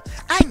y'all.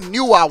 I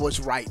knew I was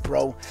right,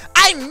 bro.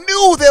 I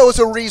knew there was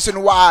a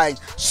reason why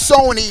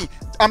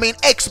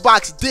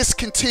Xbox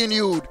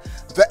discontinued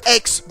the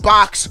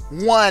Xbox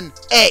One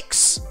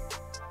X.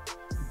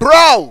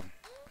 Bro,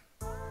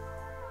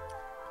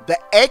 the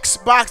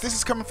Xbox, this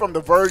is coming from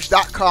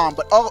TheVerge.com,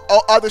 but all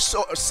other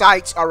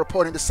sites are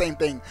reporting the same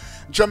thing.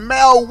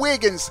 Jamel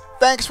Wiggins,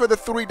 thanks for the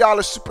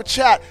 $3 super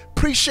chat.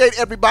 Appreciate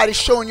everybody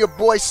showing your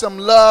boy some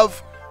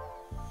love.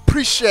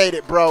 Appreciate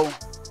it, bro.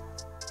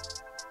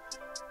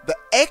 The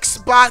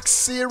Xbox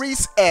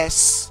Series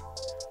S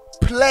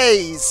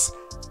plays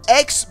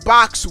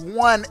Xbox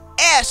One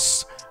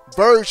S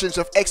versions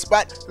of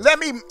Xbox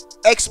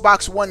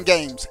One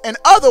games. In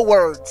other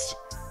words,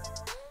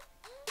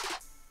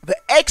 the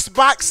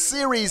Xbox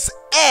Series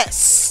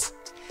S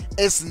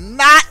is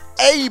not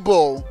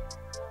able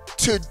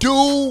to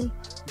do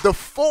the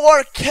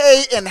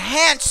 4K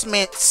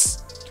enhancements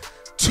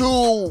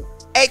to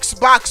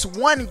Xbox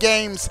One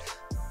games,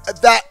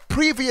 that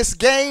previous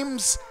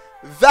games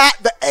that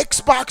the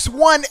Xbox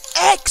One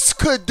X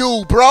could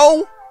do,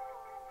 bro.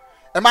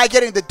 Am I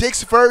getting the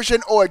disc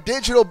version or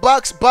digital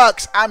bucks?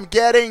 Bucks. I'm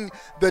getting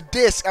the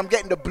disc. I'm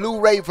getting the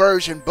Blu-ray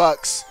version,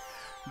 bucks.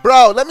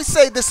 Bro, let me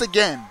say this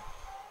again.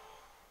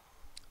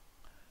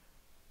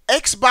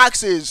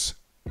 Xbox's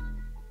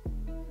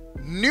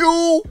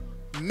new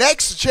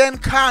next-gen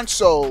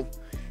console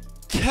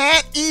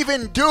can't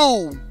even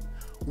do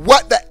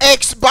what the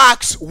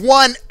Xbox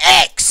One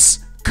X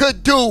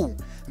could do.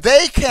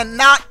 They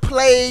cannot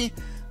play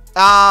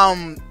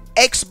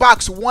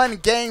Xbox One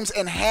games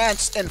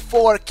enhanced in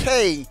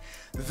 4K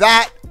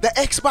that the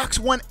Xbox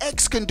One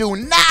X can do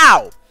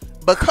now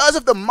because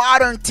of the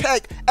modern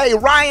tech. Hey,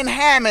 Ryan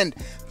Hammond,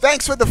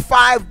 thanks for the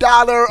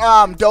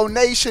 $5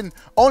 donation.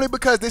 Only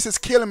because this is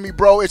killing me,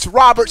 bro. It's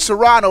Robert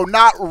Serrano,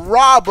 not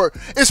Robert.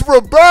 It's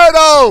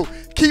Roberto.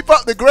 Keep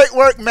up the great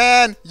work,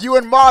 man. You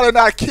and Marlon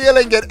are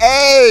killing it.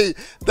 Hey,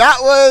 that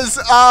was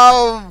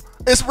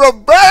it's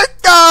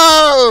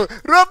Roberto.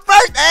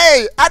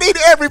 Hey, I need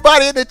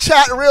everybody in the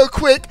chat real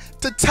quick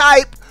to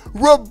type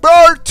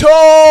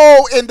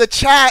Roberto in the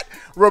chat.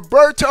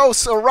 Roberto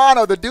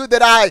Serrano, the dude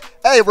that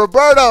hey,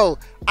 Roberto,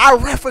 I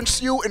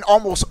reference you in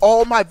almost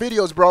all my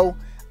videos, bro.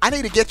 I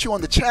need to get you on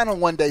the channel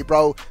one day,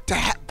 bro,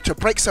 to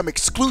break some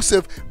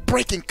exclusive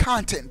breaking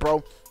content,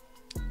 bro.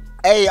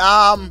 Hey,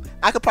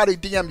 I could probably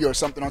DM you or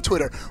something on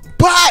Twitter.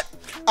 But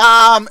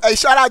hey,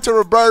 shout out to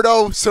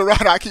Roberto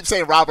Serrano. I keep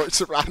saying Robert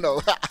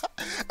Serrano.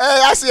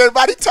 Hey, I see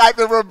everybody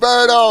typing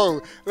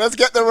Roberto. Let's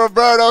get the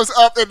Robertos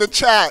up in the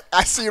chat.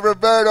 I see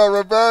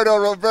Roberto.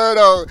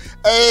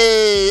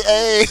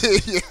 Hey.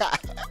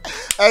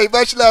 Hey,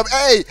 much love.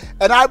 Hey,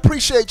 and I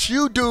appreciate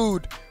you,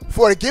 dude,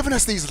 for giving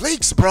us these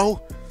leaks,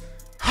 bro.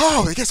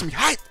 Oh, it gets me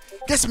hyped.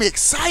 Gets me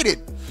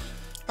excited.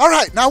 All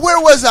right, now where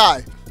was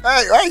I?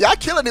 Hey, y'all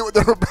killing it with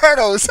the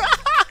Robertos.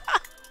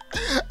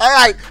 All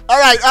right.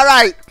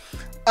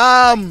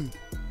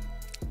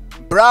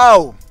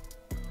 Bro.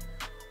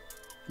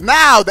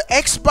 Now, the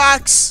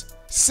Xbox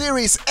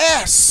Series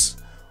S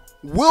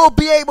will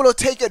be able to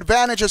take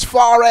advantage as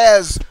far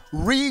as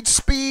read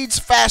speeds,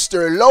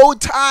 faster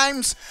load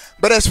times,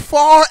 but as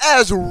far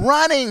as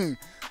running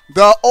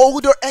the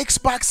older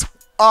Xbox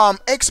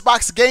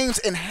games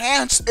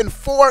enhanced in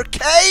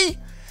 4K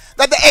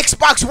that the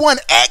Xbox One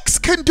X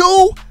can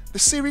do, the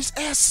Series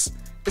S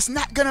is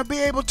not going to be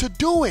able to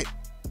do it.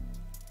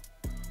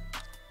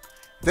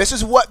 This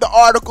is what the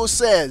article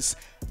says.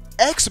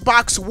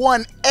 Xbox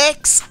One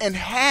X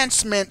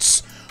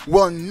enhancements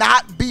will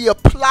not be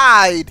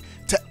applied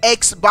to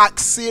Xbox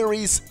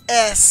Series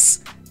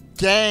S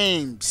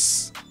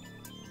games.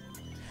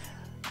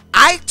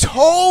 I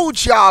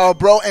told y'all,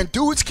 bro, and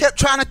dudes kept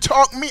trying to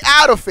talk me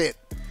out of it.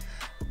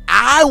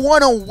 I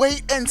want to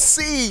wait and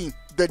see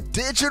the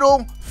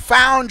Digital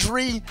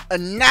Foundry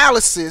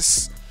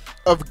analysis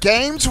of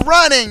games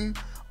running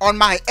on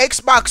my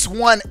Xbox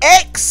One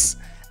X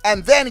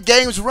and then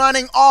games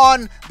running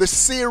on the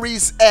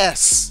Series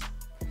S.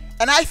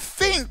 And I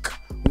think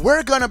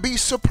we're going to be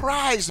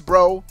surprised,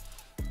 bro.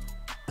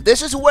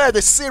 This is where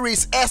the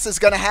Series S is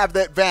going to have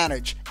the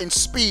advantage in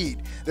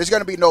speed. There's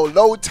going to be no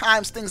load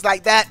times, things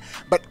like that.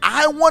 But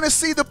I want to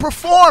see the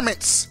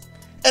performance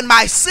in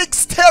my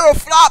 6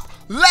 teraflop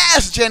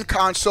last gen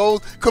console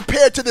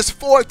compared to this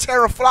 4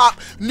 teraflop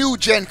new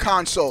gen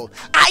console.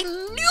 I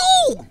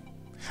knew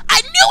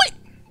it.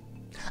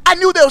 I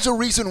knew there was a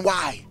reason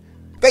why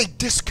they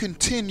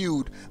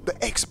discontinued the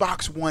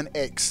Xbox One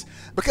X,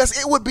 because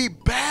it would be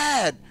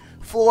bad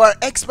for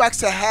Xbox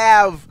to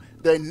have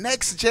their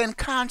next gen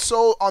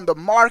console on the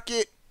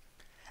market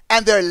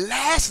and their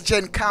last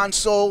gen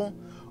console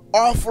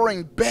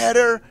offering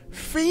better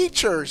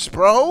features,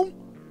 bro.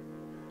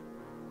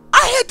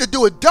 I had to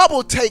do a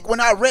double take when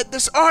I read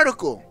this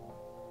article.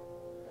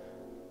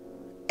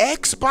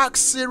 Xbox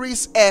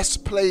Series S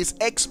plays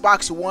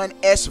Xbox One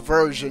S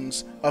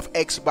versions of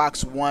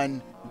Xbox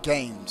One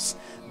games.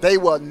 They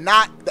will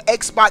not, the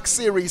Xbox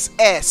Series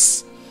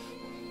S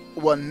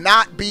will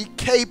not be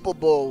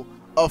capable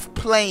of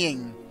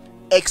playing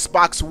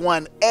Xbox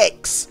One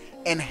X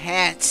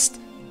enhanced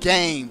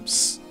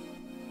games.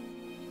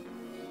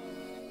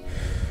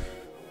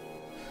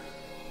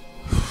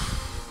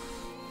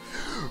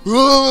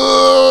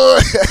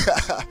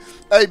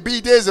 Hey,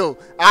 B Dizzle,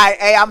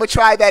 hey, I'm gonna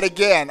try that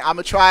again. I'm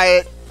gonna try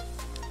it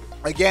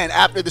again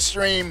after the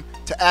stream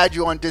to add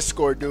you on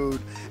Discord, dude.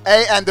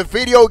 Hey, and the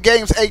Video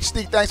Games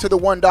HD, thanks for the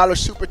 $1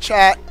 super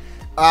chat.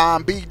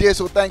 B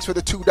Dizzle, thanks for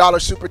the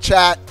 $2 super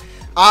chat.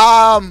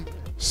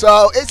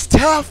 So it's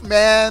tough,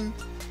 man.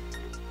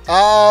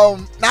 Now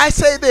I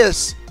say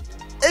this,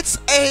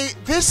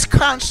 this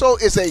console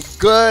is a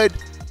good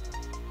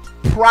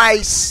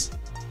price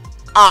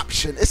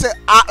option. It's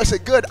a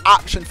good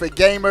option for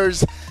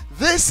gamers.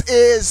 This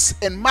is,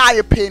 in my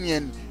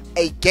opinion,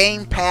 a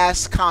Game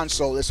Pass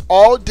console. It's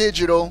all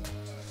digital,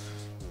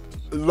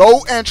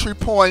 low entry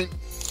point.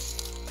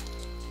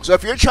 So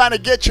if you're trying to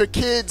get your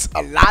kids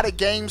a lot of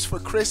games for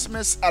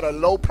Christmas at a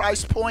low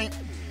price point,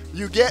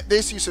 you get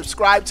this. You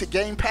subscribe to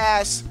Game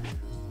Pass.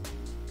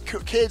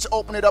 Kids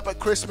open it up at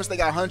Christmas. They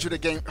got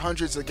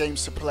hundreds of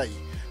games to play.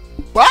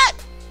 But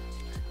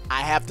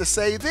I have to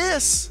say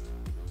this.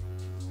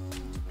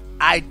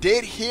 I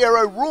did hear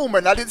a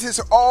rumor. Now, this is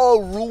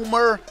all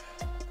rumor.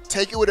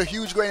 Take it with a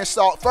huge grain of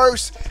salt.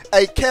 First,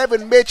 hey,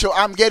 Kevin Mitchell,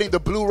 I'm getting the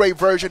Blu-ray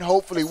version,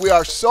 hopefully. We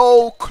are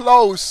so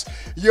close.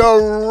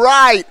 You're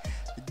right.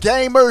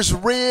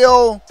 Gamers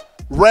Real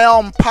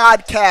Realm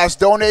Podcast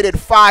donated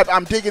 $5.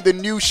 I'm digging the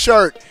new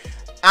shirt.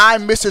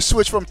 I'm Mr.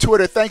 Switch from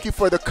Twitter. Thank you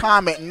for the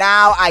comment.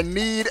 Now I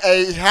need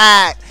a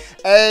hat.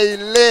 A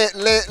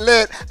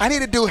lit. I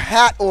need to do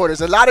hat orders.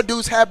 A lot of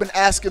dudes have been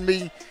asking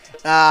me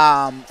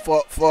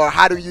for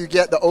how do you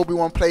get the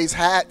Obi-Wan Plays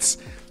hats.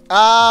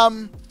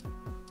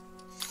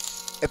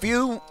 If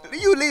you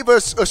leave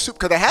us a soup,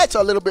 because the hats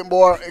are a little bit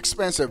more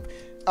expensive.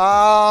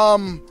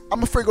 I'm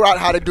gonna figure out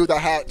how to do the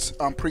hats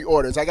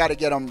pre-orders. I gotta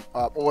get them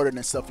ordered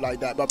and stuff like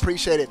that. But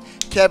appreciate it,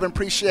 Kevin.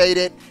 Appreciate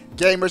it,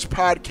 Gamers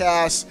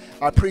Podcast.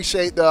 I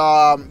appreciate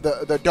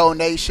the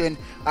donation.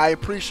 I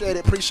appreciate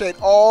it. Appreciate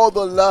all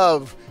the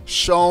love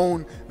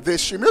shown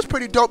this stream. It was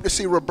pretty dope to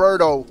see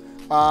Roberto.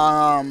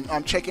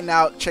 I'm checking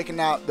out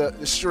the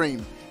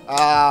stream.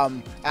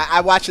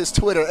 I watch his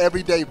Twitter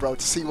every day, bro,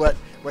 to see what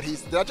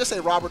he's. Did I just say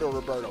Robert or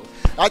Roberto?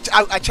 I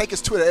check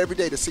his Twitter every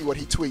day to see what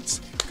he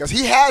tweets, because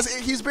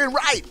he's been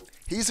right.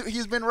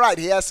 He's been right.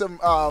 He has some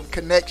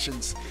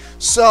connections.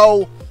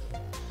 So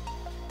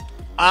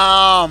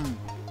the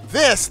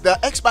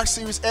Xbox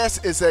Series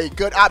S is a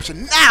good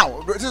option.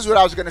 Now, this is what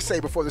I was gonna say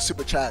before the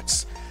super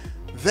chats.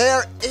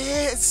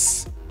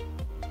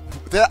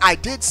 I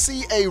did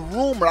see a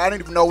rumor. I don't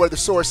even know where the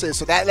source is,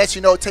 so that lets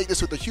you know. Take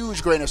this with a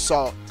huge grain of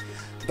salt.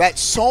 That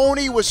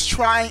Sony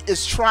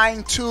is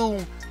trying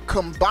to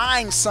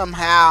combine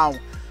somehow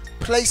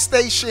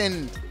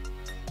PlayStation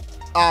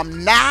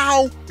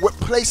Now with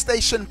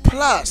PlayStation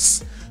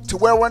Plus, to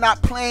where we're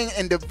not playing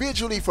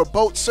individually for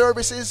both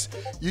services.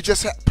 You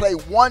just play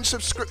one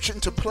subscription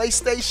to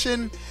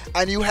PlayStation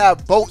and you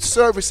have both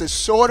services,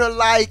 sort of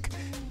like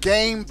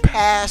Game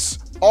Pass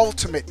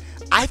Ultimate.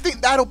 I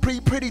think that'll be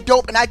pretty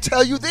dope. And I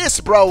tell you this,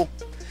 bro.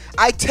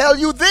 I tell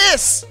you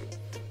this.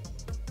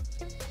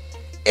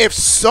 If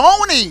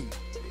Sony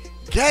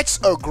gets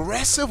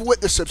aggressive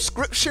with the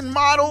subscription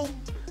model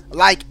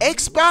like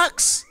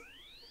Xbox,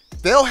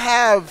 they'll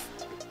have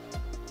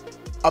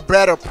a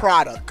better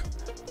product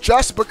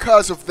just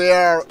because of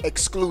their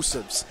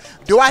exclusives.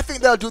 Do I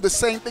think they'll do the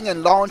same thing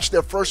and launch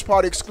their first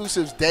party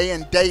exclusives day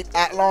and date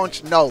at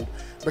launch? No,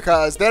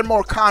 because they're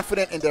more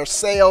confident in their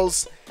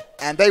sales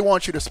and they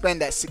want you to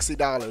spend that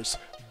 $60.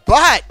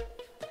 But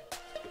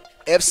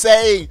if,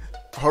 say,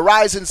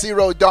 Horizon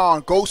Zero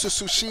Dawn, Ghost of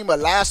Tsushima,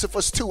 Last of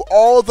Us 2,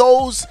 all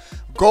those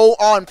go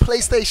on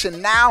PlayStation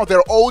Now,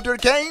 they're older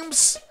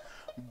games,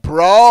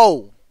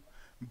 bro,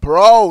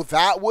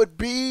 that would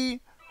be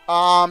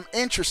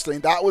interesting.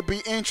 That would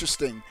be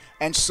interesting.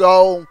 And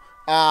so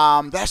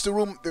that's the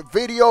room. The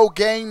Video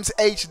Games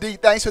HD,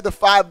 thanks for the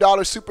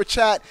 $5 super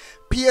chat.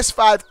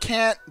 PS5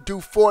 can't do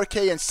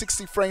 4K and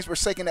 60 frames per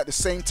second at the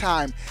same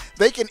time.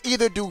 They can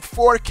either do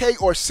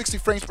 4K or 60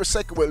 frames per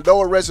second with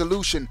lower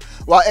resolution,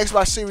 while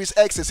Xbox Series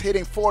X is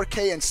hitting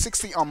 4K and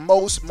 60 on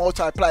most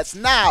multi-plats.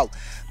 Now,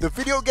 the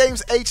Video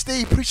Games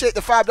HD, appreciate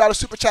the $5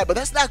 super chat, but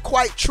that's not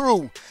quite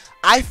true.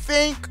 I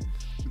think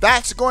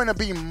that's going to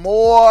be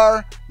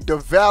more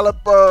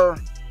developer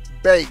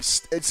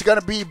based. It's going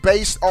to be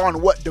based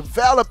on what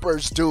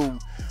developers do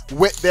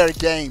with their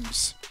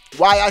games.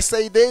 Why I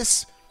say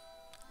this?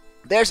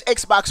 There's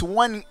Xbox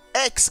One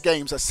X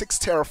games, a 6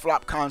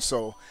 teraflop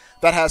console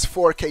that has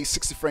 4K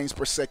 60 frames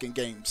per second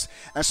games.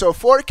 And so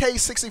 4K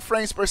 60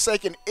 frames per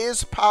second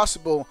is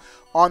possible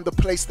on the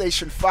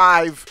PlayStation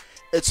 5.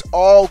 It's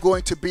all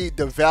going to be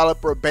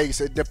developer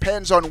based. It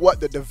depends on what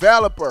the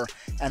developer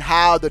and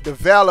how the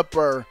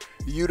developer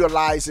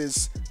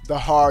utilizes the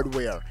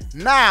hardware.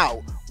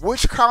 Now,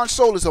 which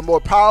console is a more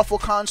powerful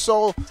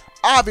console?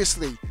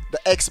 Obviously, the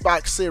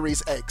Xbox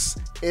Series X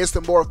is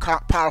the more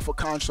powerful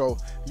console.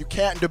 You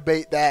can't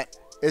debate that.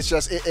 It's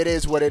just, it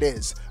is what it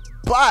is.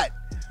 But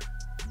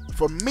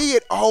for me,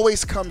 it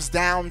always comes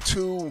down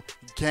to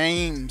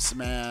games,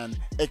 man.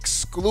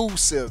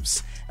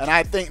 Exclusives. And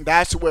I think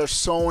that's where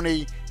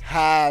Sony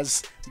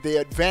has the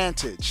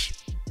advantage.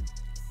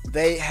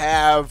 They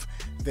have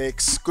the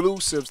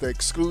exclusives,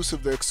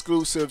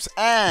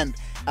 and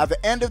at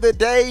the end of the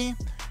day,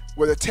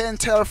 with the 10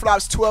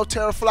 teraflops, 12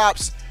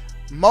 teraflops,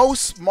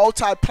 most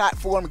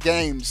multi-platform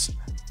games,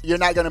 you're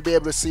not going to be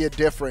able to see a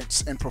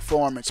difference in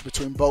performance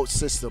between both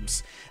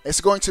systems.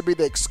 It's going to be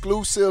the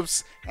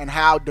exclusives and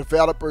how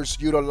developers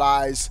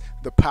utilize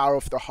the power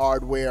of the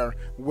hardware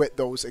with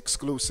those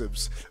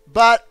exclusives.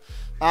 But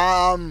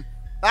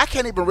I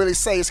can't even really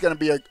say it's going to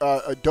be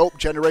a dope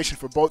generation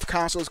for both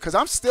consoles, because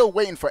I'm still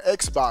waiting for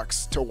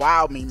Xbox to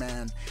wow me,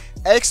 man.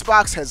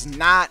 Xbox has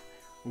not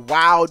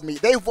wowed me.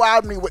 They've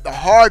wowed me with the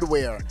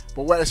hardware,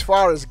 but as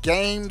far as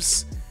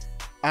games,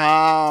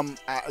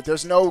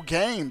 there's no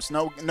games,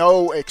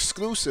 no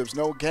exclusives,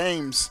 no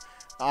games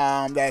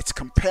that's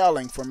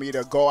compelling for me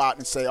to go out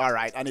and say, all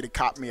right, I need to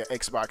cop me an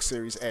Xbox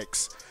Series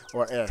X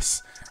or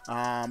S.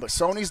 But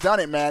Sony's done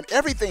it, man.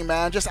 Everything,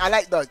 man. Just, I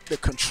like the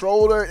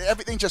controller.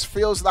 Everything just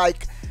feels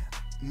like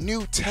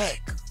new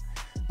tech.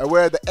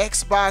 Where the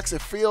Xbox,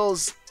 it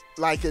feels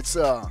like it's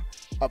a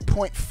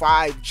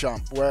 0.5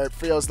 jump, where it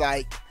feels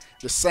like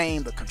the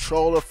same. The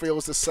controller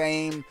feels the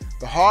same.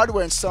 The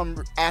hardware in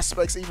some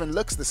aspects even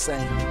looks the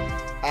same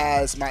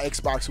as my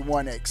Xbox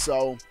One X.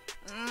 So,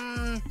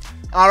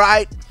 all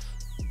right.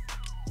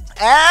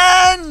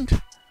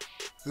 And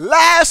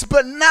last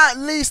but not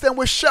least, and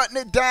we're shutting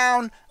it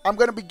down, I'm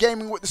going to be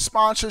gaming with the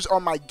sponsors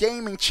on my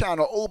gaming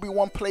channel,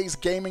 Obi-Wan Plays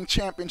Gaming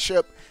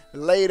Championship,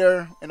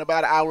 later, in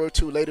about an hour or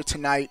two later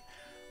tonight.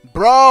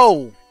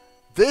 Bro,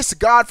 this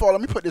Godfall,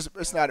 let me put this,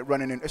 it's not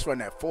running in, it's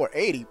running at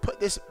 480.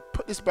 Put this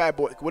bad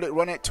boy, would it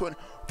run at 200?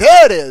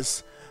 There it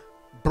is.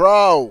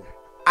 Bro,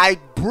 I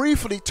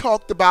briefly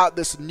talked about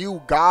this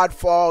new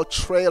Godfall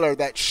trailer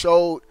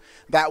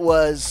that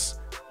was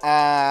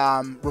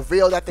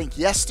revealed, I think,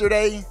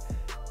 yesterday.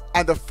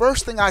 And the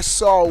first thing I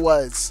saw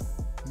was,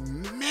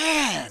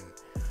 man,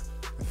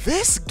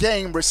 this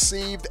game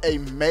received a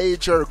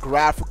major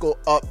graphical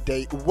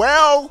update.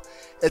 Well,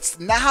 it's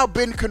now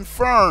been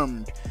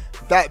confirmed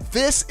that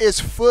this is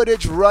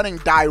footage running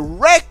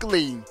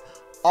directly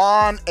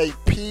on a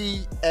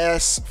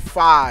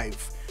PS5.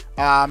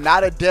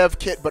 Not a dev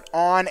kit, but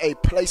on a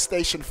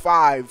PlayStation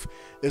 5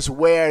 is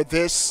where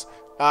this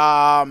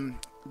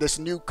this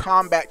new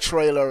combat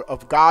trailer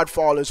of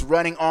Godfall is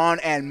running on.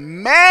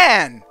 And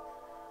man,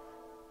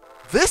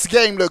 this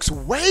game looks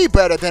way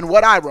better than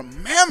what I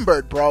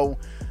remembered, bro.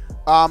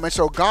 And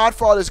so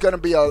Godfall is going to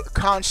be a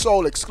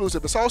console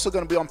exclusive. It's also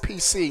going to be on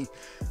PC,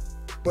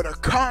 but a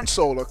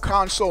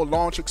console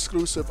launch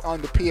exclusive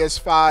on the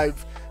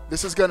PS5.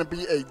 This is going to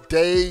be a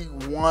day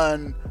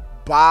one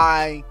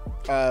buy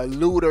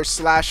looter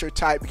slasher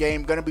type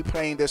game. Going to be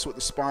playing this with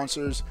the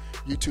sponsors,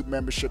 YouTube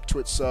membership,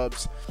 Twitch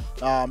subs.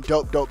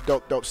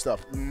 Dope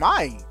stuff.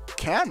 My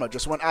camera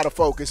just went out of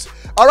focus.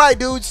 All right,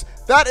 dudes,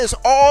 that is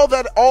all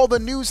the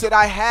news that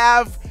I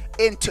have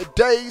in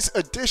today's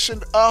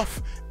edition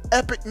of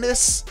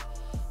Epicness.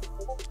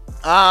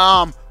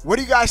 What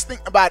do you guys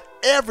think about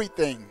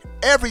everything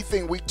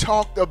we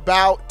talked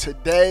about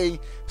today?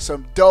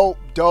 Some dope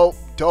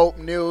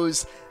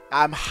news.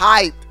 I'm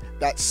hyped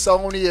that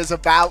Sony is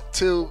about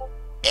to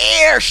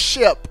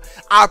airship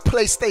our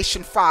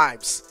PlayStation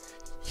 5s.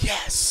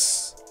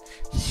 Yes.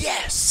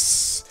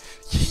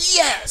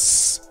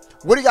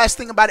 What do you guys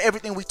think about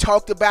everything we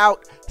talked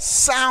about?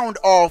 Sound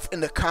off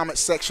in the comment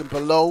section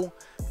below.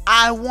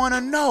 I want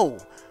to know.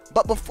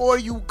 But before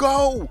you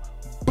go,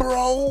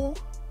 bro,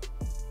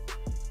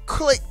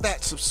 click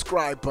that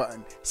subscribe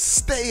button.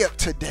 Stay up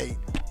to date.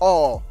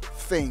 All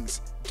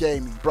things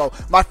gaming, bro.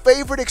 My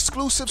favorite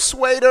exclusive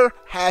sweater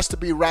has to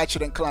be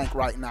Ratchet & Clank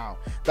right now.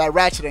 That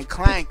Ratchet &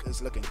 Clank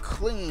is looking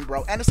clean,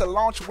 bro. And it's a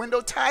launch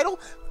window title.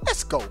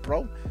 Let's go,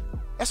 bro.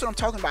 That's what I'm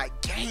talking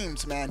about.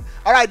 Games, man.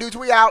 All right, dudes,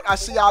 we out. I'll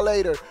see y'all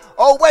later.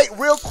 Oh, wait,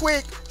 real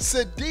quick.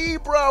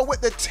 Sadibra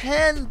with the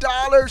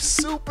 $10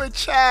 super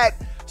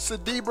chat.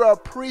 Sadibra,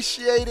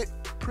 appreciate it.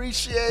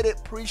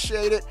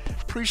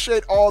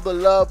 Appreciate all the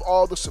love,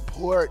 all the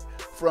support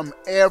from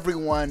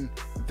everyone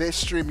this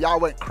stream. Y'all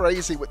went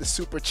crazy with the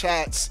super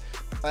chats,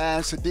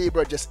 and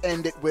Sadibra just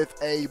ended with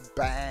a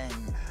bang.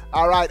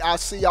 All right, I'll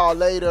see y'all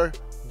later.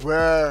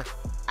 We're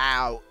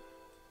out.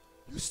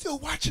 You still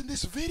watching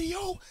this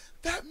video?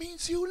 That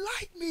means you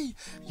like me.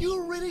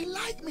 You really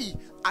like me.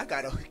 I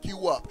gotta hook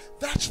you up.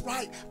 That's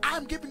right.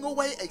 I'm giving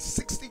away a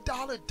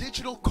 $60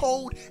 digital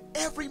code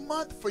every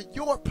month for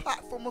your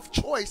platform of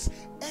choice.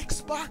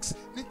 Xbox,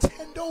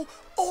 Nintendo,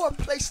 or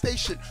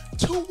PlayStation.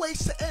 2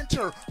 ways to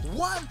enter.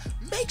 1,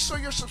 make sure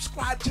you're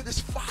subscribed to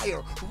this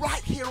fire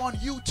right here on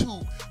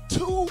YouTube.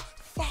 2,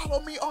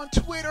 follow me on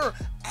Twitter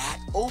at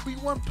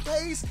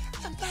Obi1Plays,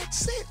 and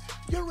that's it.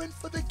 You're in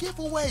for the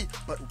giveaway.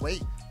 But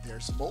wait,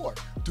 there's more.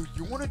 Do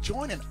you want to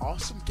join an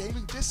awesome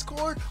gaming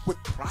Discord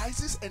with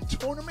prizes and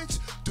tournaments?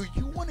 Do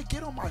you want to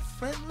get on my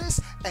friend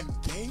list and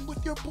game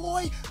with your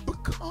boy?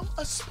 Become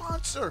a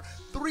sponsor.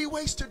 3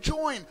 ways to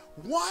join.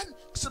 1,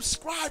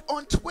 subscribe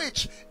on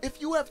Twitch. If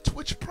you have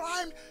Twitch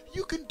Prime,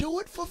 you can do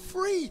it for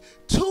free.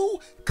 2,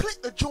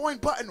 click the join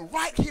button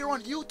right here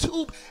on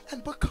YouTube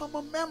and become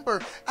a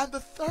member. And the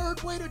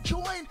 3rd way to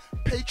join,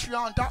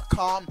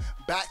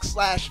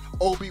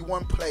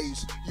 patreon.com/Obi1Plays.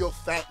 You'll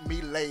thank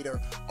me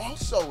later.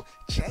 Also,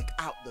 check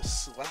out the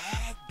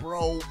swag,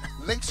 bro.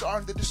 Links are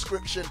in the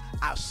description.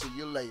 I'll see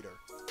you later.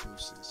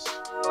 Deuces.